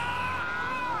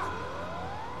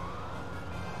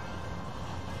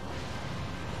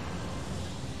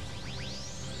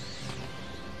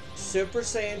 Super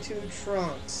Saiyan 2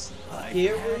 Trunks.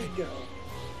 Here we go.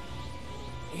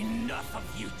 Enough of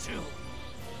you two.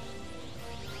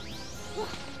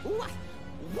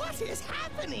 What is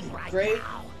happening right Great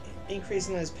now? increase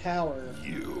in his power.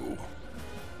 You.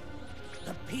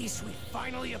 The peace we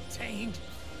finally obtained.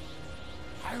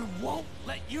 I won't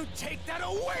let you take that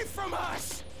away from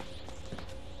us!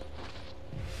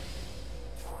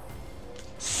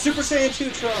 Super Saiyan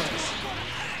 2 Trunks.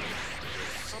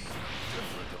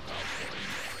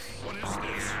 What is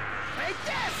this? Take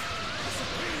this!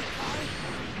 Supreme Kai!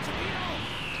 Kibito!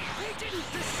 They didn't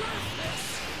deserve this!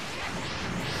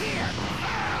 Here!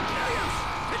 No use!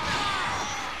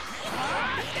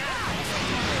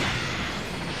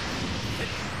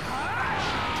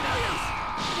 No use!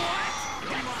 What?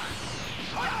 Come on!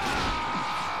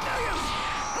 No use!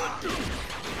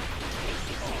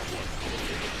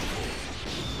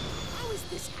 How is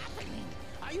this happening?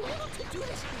 Are you able to do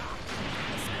this now?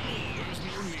 There's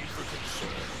no need for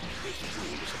concern.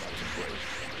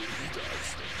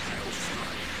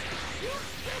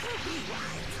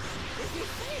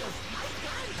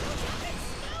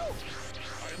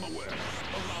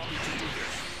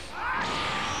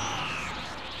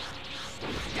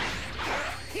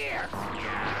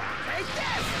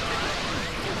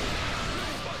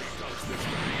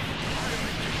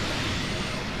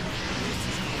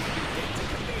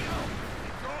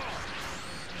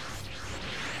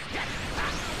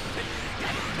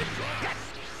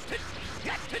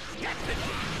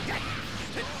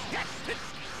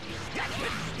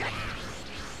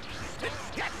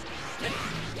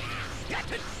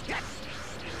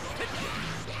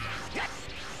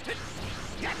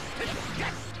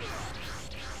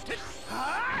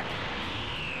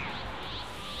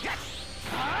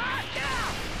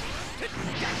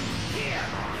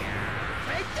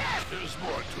 There's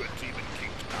more to it, Demon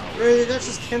King's power. Really, that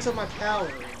just canceled my power.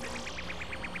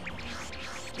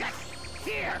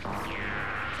 Here!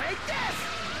 Take this!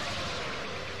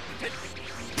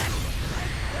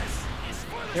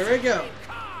 Here we go.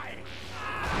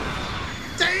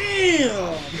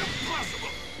 Damn! Impossible!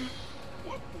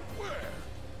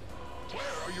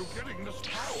 Where are you getting this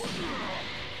power?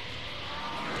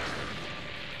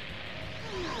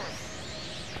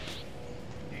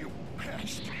 You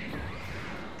pest!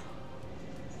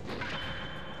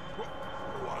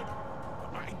 What?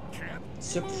 I can't.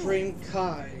 Supreme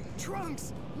Kai.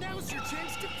 Trunks, now's your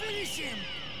chance to finish him.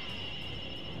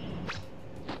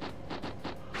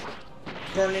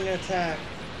 Burning attack.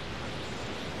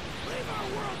 Leave our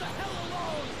world the hell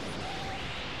alone!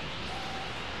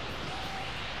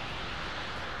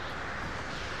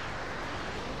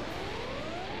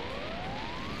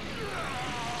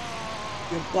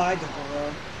 Goodbye,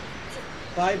 Kakarot.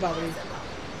 Bye, Bobby.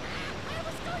 I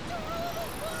was going to rule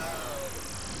the world!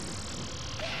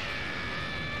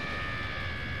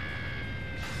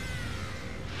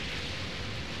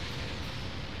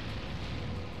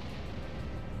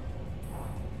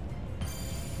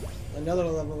 Another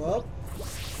level up.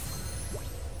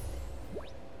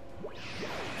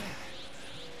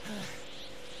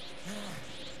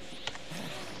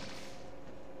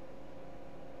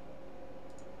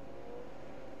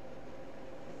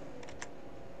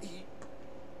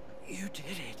 You did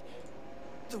it.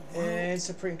 The world And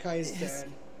Supreme Kai is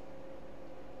dead.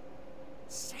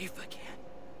 safe again.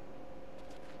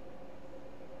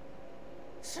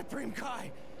 Supreme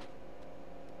Kai!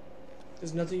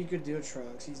 There's nothing you could do,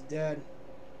 Trunks. He's dead.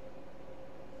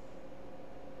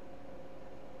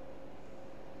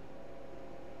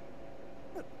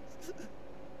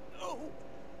 No!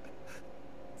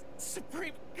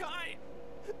 Supreme Kai!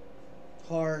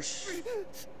 Harsh.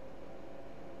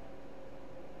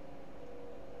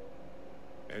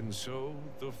 And so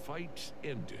the fight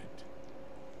ended.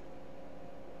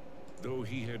 Though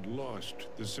he had lost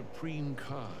the Supreme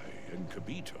Kai and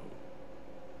Kibito,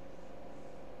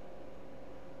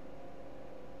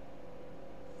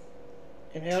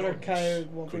 And Elder Trunks Kai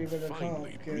won't be could able to come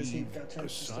finally because he breathe got turned a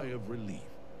to sigh stone. of relief.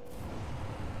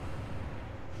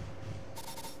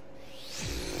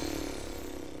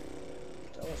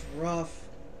 That was rough.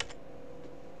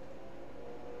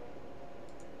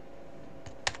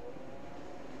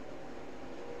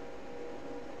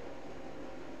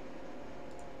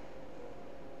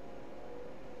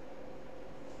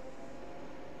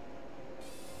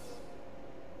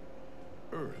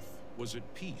 Earth was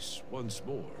at peace once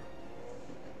more.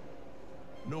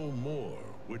 No more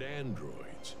would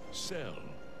androids, Cell,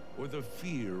 or the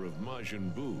fear of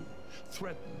Majin Buu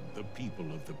threaten the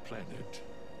people of the planet.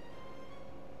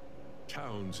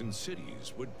 Towns and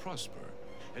cities would prosper,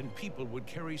 and people would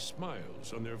carry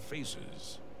smiles on their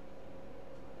faces,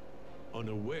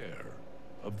 unaware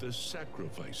of the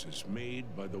sacrifices made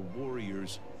by the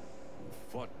warriors who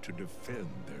fought to defend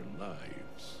their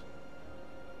lives.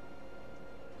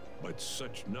 But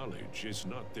such knowledge is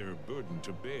not their burden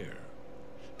to bear.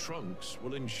 Trunks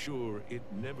will ensure it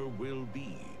never will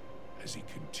be, as he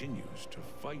continues to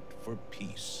fight for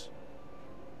peace.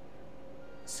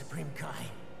 Supreme Kai,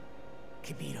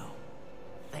 Kibito,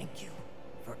 thank you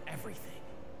for everything.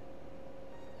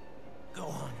 Go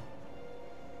on.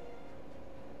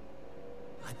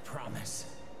 I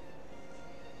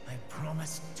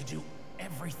promise to do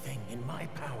everything in my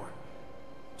power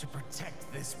to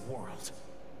protect this world.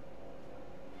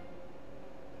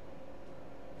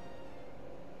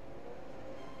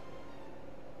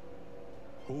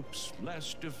 Hope's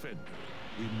last defender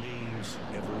remains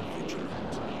ever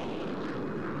vigilant.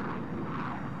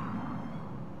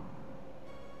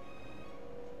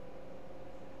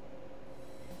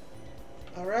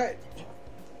 All right.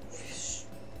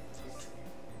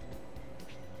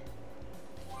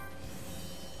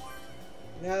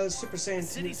 Now the Super Saiyan 2 The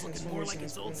city's looking more like transformation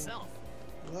its has old been- self.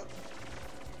 Well,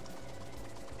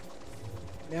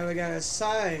 now we got a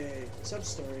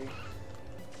sub-story.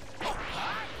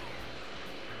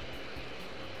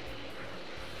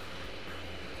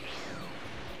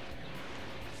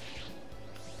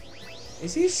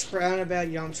 Is he sprouting about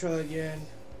Yamcha again?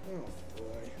 Oh boy.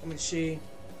 I mean, she's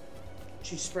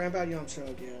sprouting about Yamcha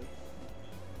again.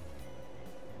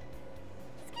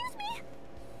 Excuse me?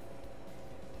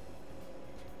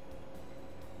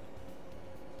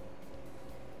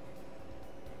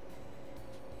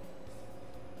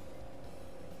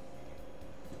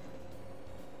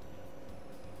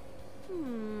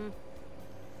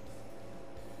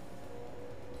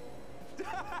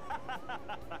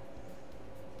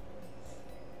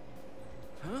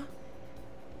 Huh?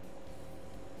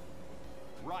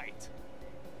 Right.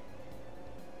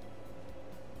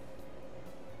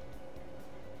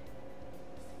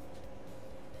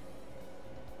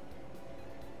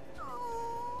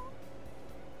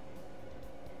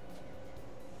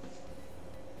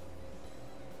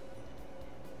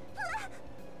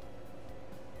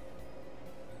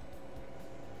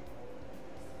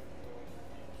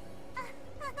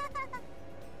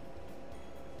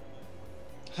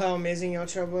 How amazing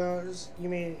Yamcha was? You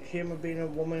mean him being a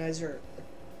womanizer,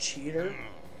 a cheater?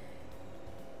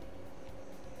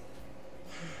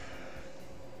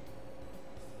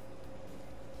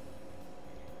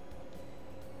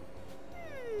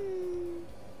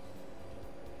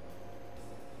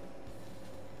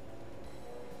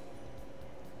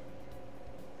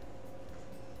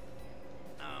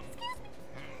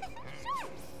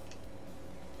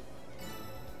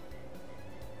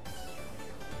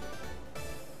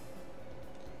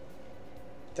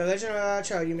 The Legend of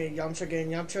Yamcha, you mean Yamcha getting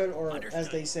Yamcha'd, or Understood. as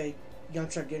they say,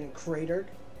 Yamcha getting cratered?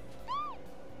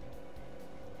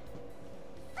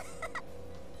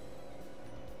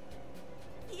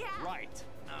 Yeah. Right.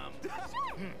 I'm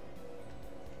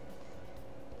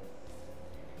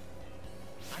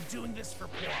doing this for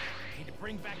Poor. Need to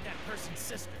bring back that person's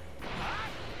sister. Huh?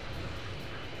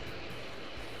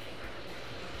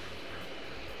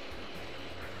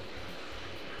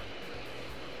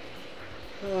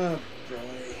 Oh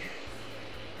boy.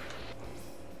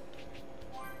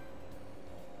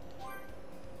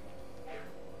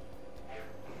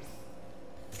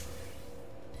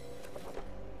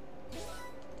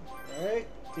 Alright,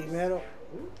 the metal.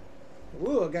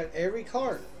 Ooh, I got every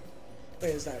card.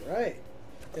 Wait, is that right?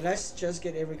 Did I just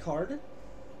get every card?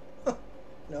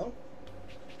 No?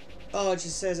 Oh, it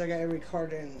just says I got every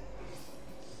card in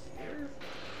here?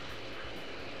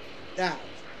 That.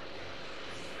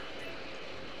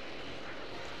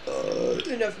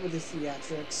 Enough with the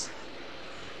theatrics.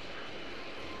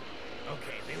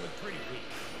 Okay, they look pretty weak.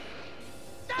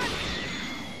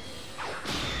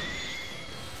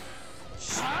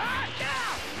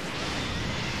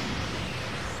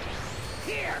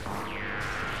 Here!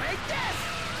 Take this!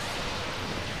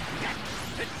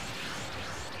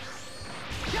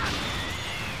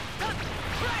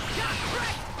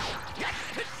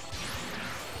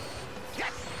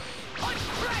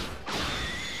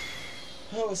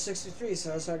 Oh, 63,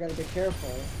 so I gotta be careful.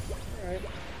 Alright.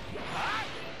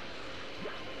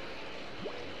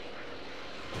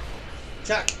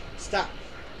 Chuck, stop.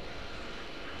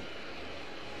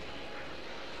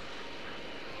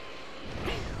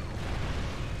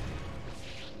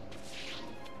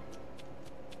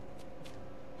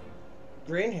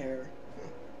 Green hair.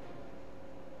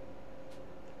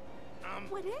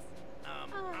 What is?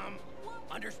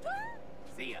 Understood.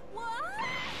 See ya.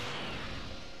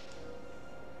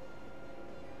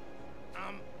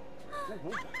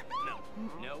 What?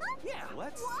 No. Yeah,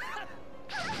 let's. What?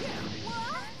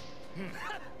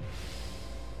 What?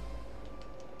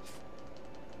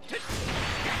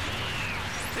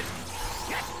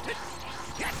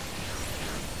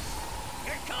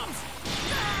 Here it comes.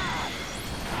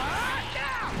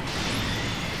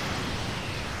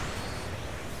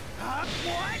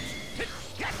 What?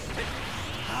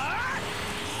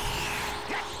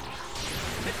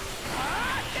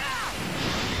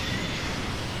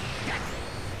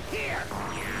 Here!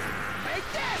 Take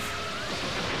this!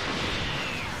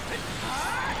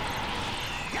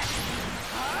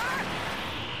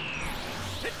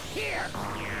 Here!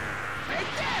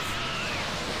 Take this!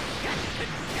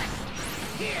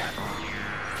 Here!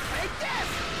 Take this!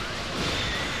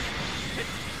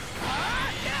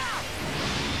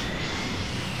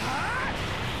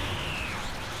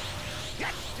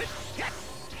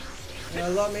 I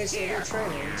love me some good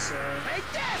training, so.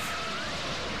 Take this!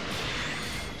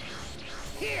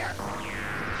 Here!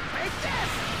 Take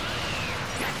this!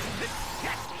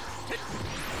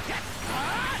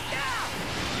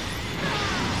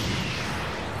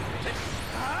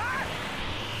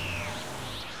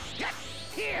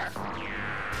 Here!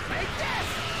 Take this!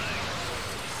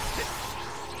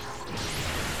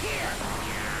 Here!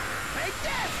 Take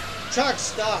this! Chuck,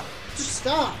 stop! Just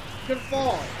stop! Good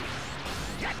fall.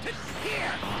 Here! Take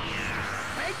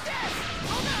this!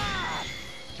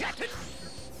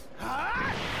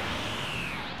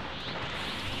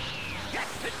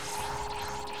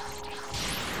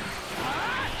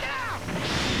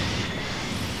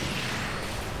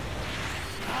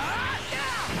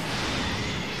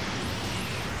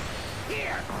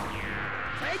 Here!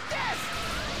 Take this!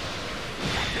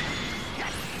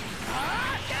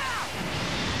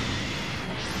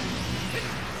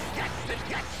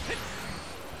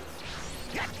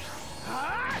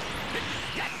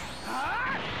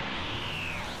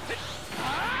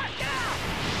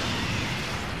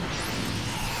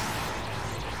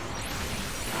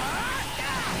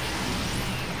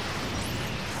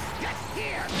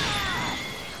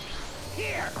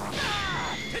 Here!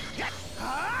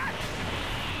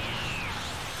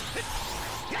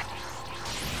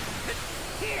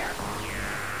 Here!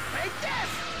 Take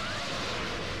this!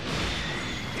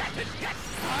 Now!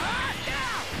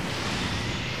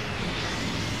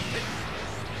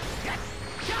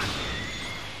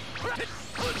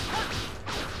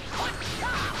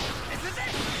 This is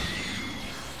it!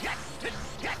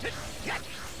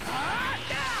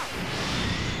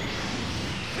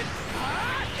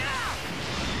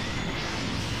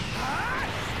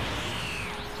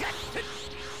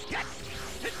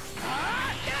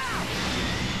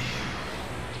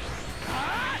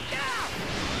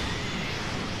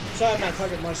 Sorry, I'm not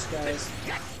talking much, guys.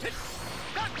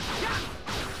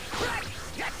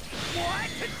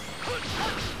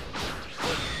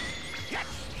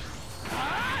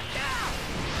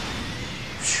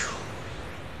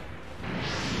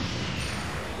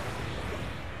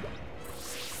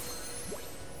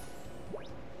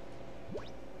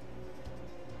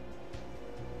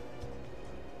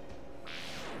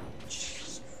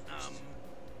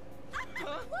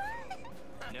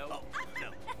 No, no.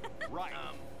 Right.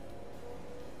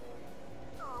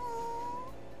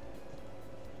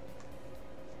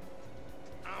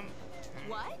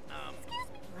 What? Excuse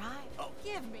me? Right. Oh.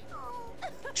 Give me.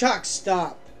 Chuck,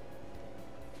 stop.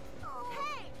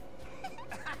 Hey!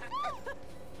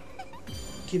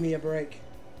 Give me a break.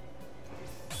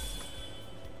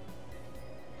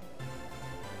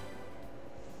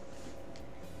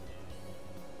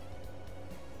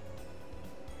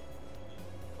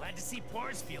 Glad to see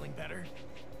Poir's feeling better.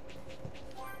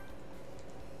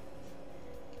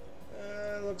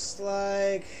 Looks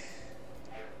like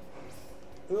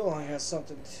Oolong has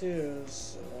something too,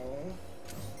 so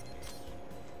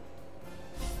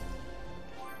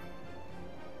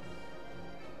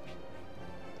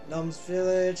Num's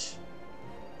Village,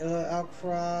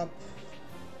 Outcrop,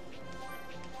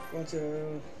 going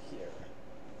to here.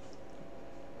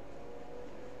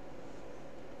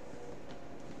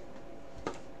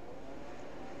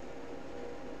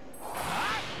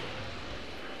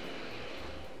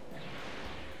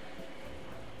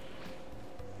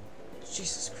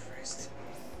 Jesus Christ.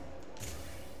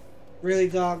 Really,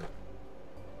 dog?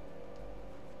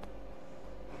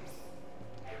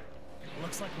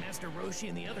 Looks like Master Roshi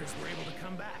and the others were able to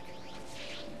come back.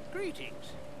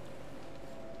 Greetings.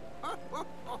 Hello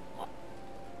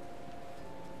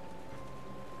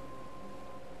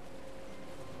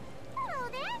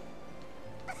there.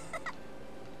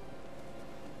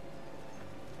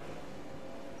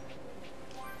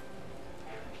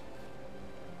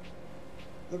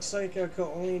 Looks like I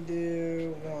could only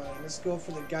do one. Let's go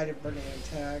for the guided burning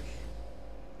attack.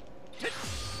 Here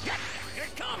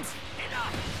it comes!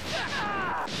 Enough!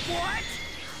 What?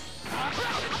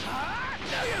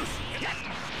 No use! Here!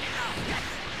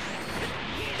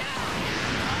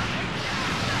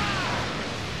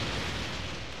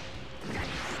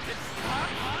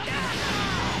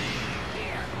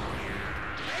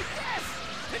 Take this!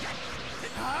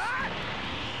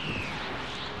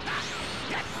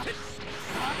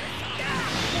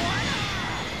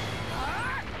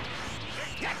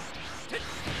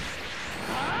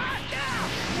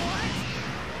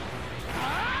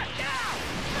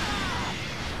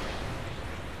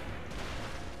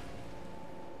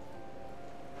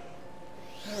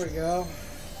 There we go.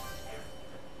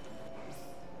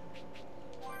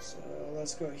 So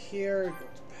let's go here, go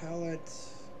to palette.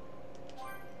 Let's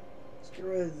get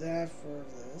rid of that for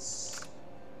this.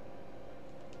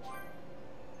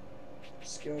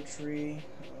 Skill tree,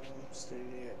 stay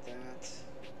at that.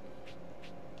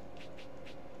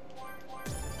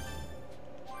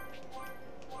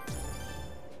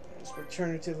 Let's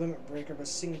return it to Limit Breaker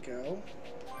Basinko.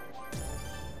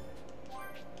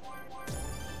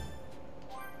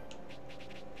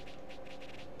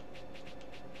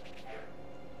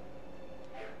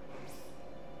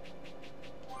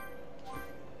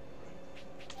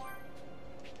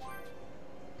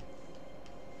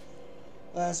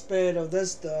 Last bit of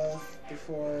this stuff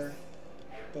before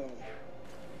boom.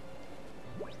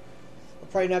 I'm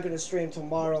probably not going to stream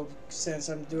tomorrow since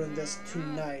I'm doing this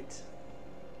tonight.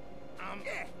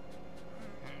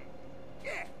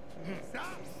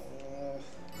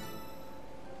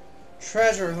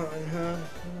 Treasure hunting, huh?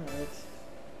 Alright.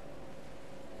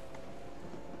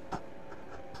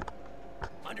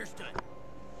 Understood.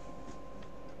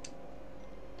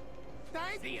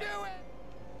 Thank you.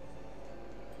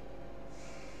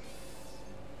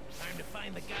 Time to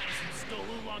find the guys who stole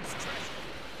Oolong's treasure.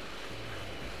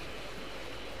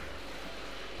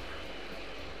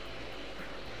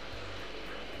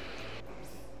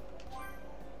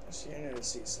 See, I need to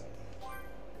see some.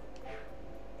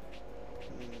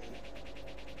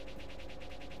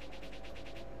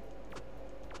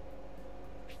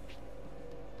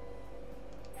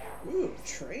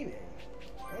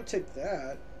 I'll take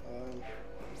that.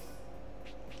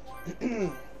 Let's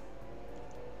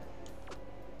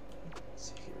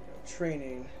see, here we go.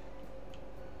 Training.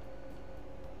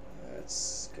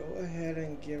 Let's go ahead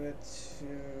and give it to...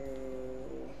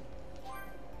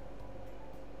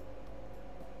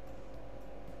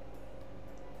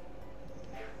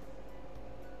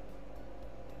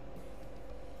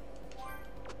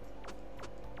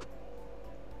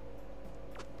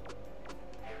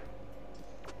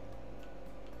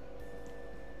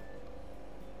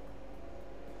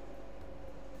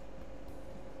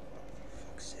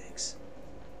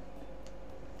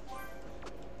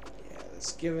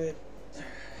 Give it.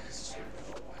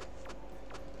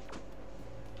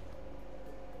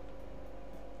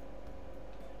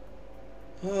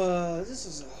 This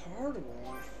is a hard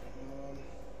one.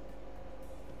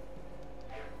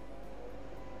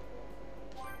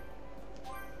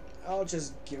 I'll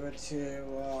just give it to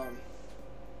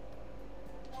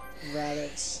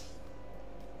Raditz.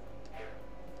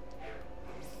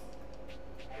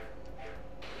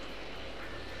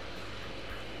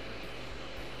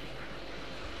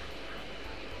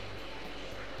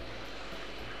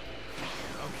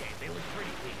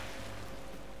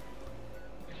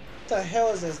 What the hell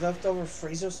is this? Leftover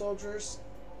freezer soldiers?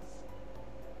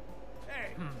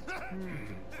 Hey!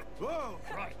 Whoa!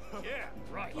 Right, yeah,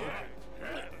 right,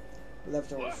 yeah.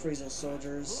 Leftover freezer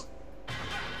soldiers.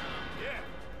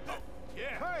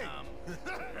 Yeah, hey!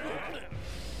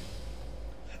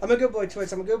 I'm a good boy,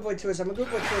 Twitch. I'm a good boy, Twitch. I'm a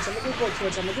good boy, Twitch. I'm a good boy,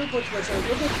 Twitch. I'm a good boy, Twitch. I'm a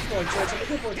good boy, Twitch. I'm a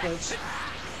good boy, Twitch.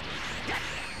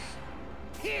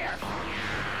 Here!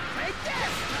 Take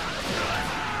this!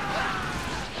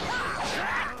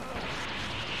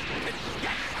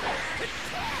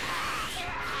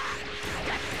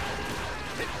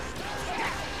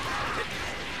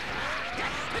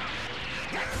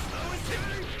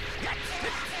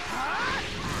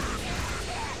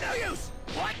 No use!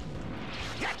 What?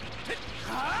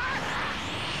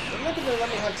 I'm not gonna let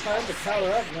me have time to power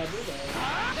up when I do that.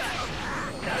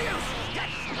 No use!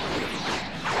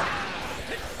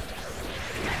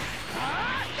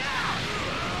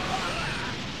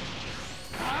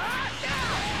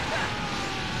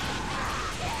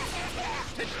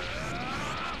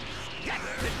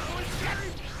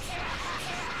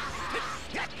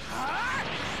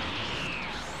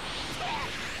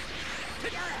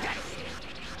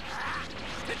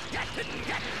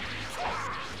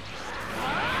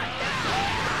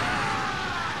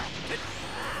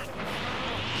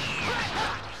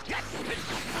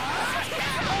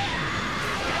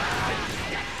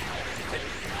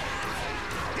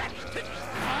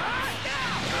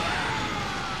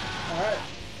 Alright.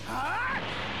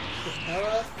 Power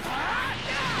up.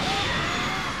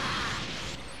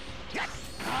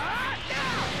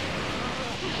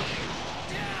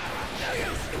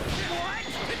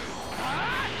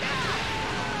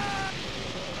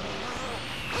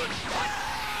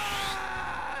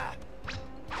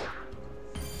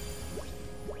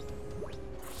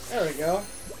 There we go.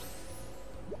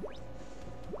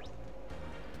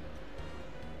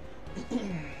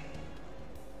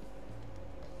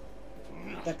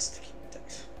 Next.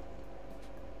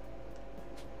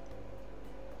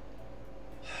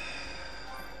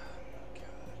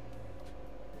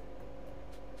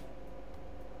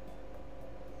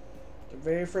 The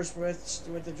very first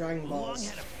with the Dragon Balls.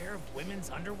 Long had a pair of women's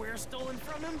underwear stolen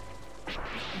from him? No,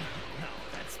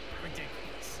 that's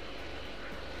ridiculous.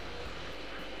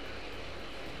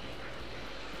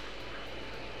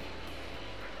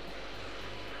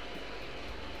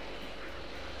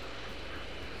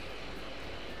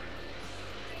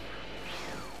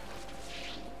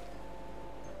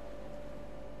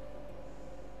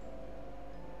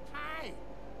 Hi!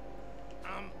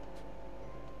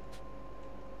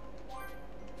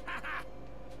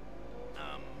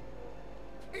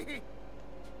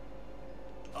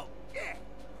 Oh, yeah!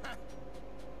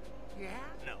 Yeah?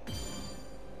 No.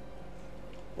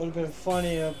 Would have been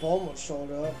funny if Bulma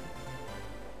showed up.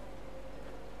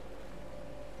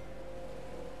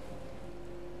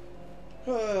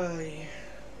 Ay.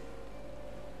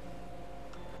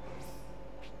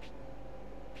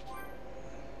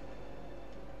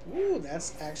 Ooh,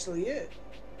 that's actually it.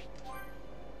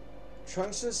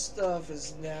 Trunks' stuff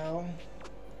is now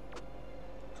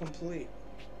complete.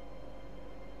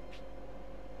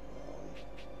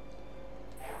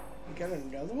 We got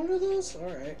another one of those?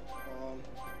 Alright.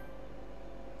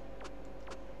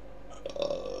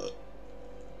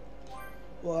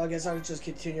 Well, I guess I'll just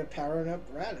continue powering up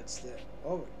Raditz then.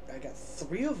 Oh, I got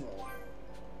 3 of them.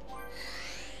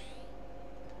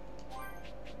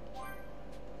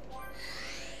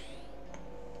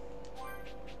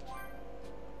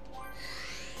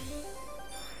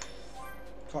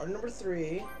 Card number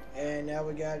 3, and now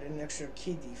we got an extra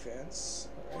key defense.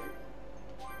 Alright.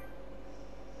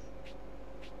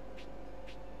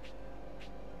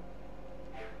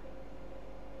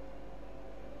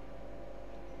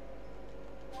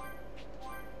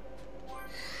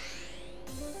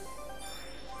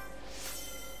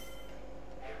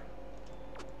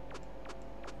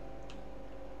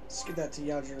 Let's get that to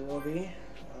Yajirobe.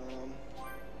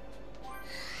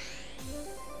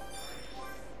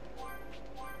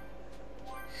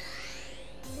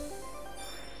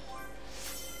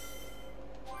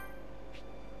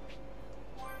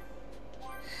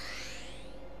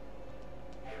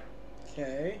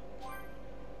 Okay.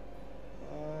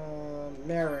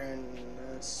 Marin.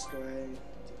 Let's go ahead and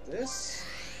do this.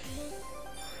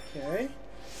 Okay.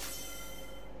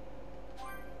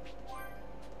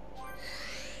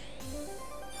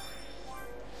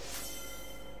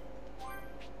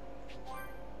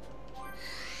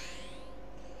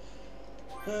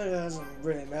 It doesn't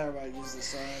really matter what I use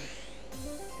this on.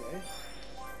 Okay.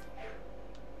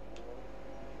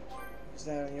 Use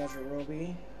that on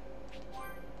Yajirobe.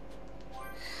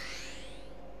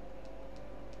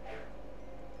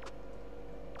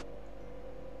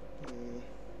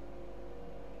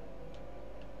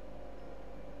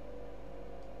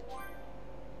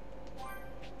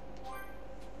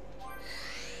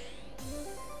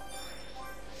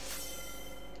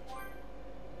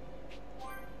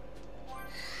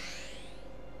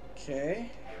 Okay.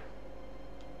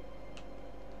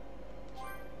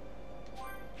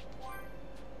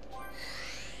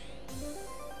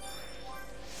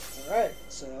 Alright,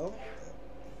 so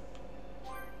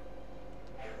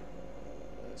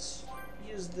let's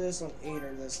use this on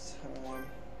Ader this time.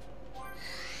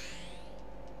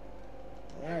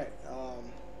 Alright,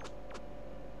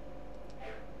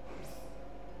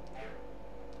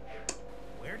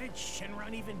 Where did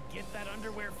Shenron even get that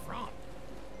underwear from?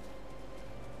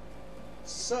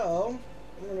 so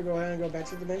I'm gonna go ahead and go back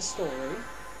to the main story.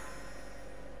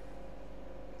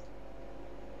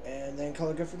 And then call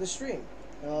it good for the stream.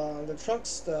 The Trunks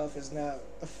stuff is now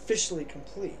officially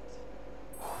complete.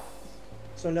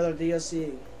 So another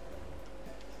DLC.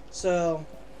 So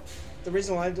the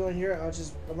reason why I'm doing here,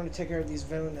 I'm gonna take care of these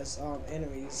villainous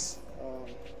enemies.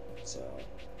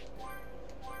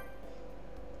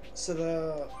 So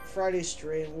the Friday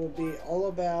stream will be all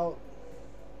about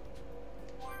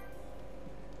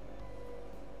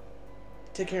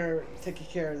taking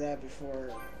care of that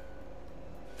before,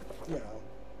 you know.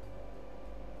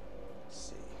 Let's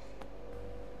see.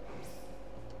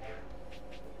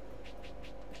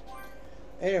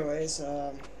 Anyways,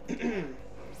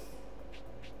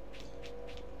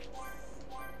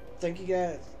 thank you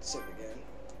guys. Save again.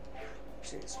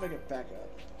 Actually, let's make it back up.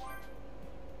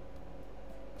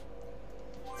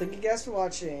 Thank you guys for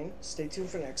watching. Stay tuned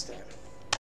for next time.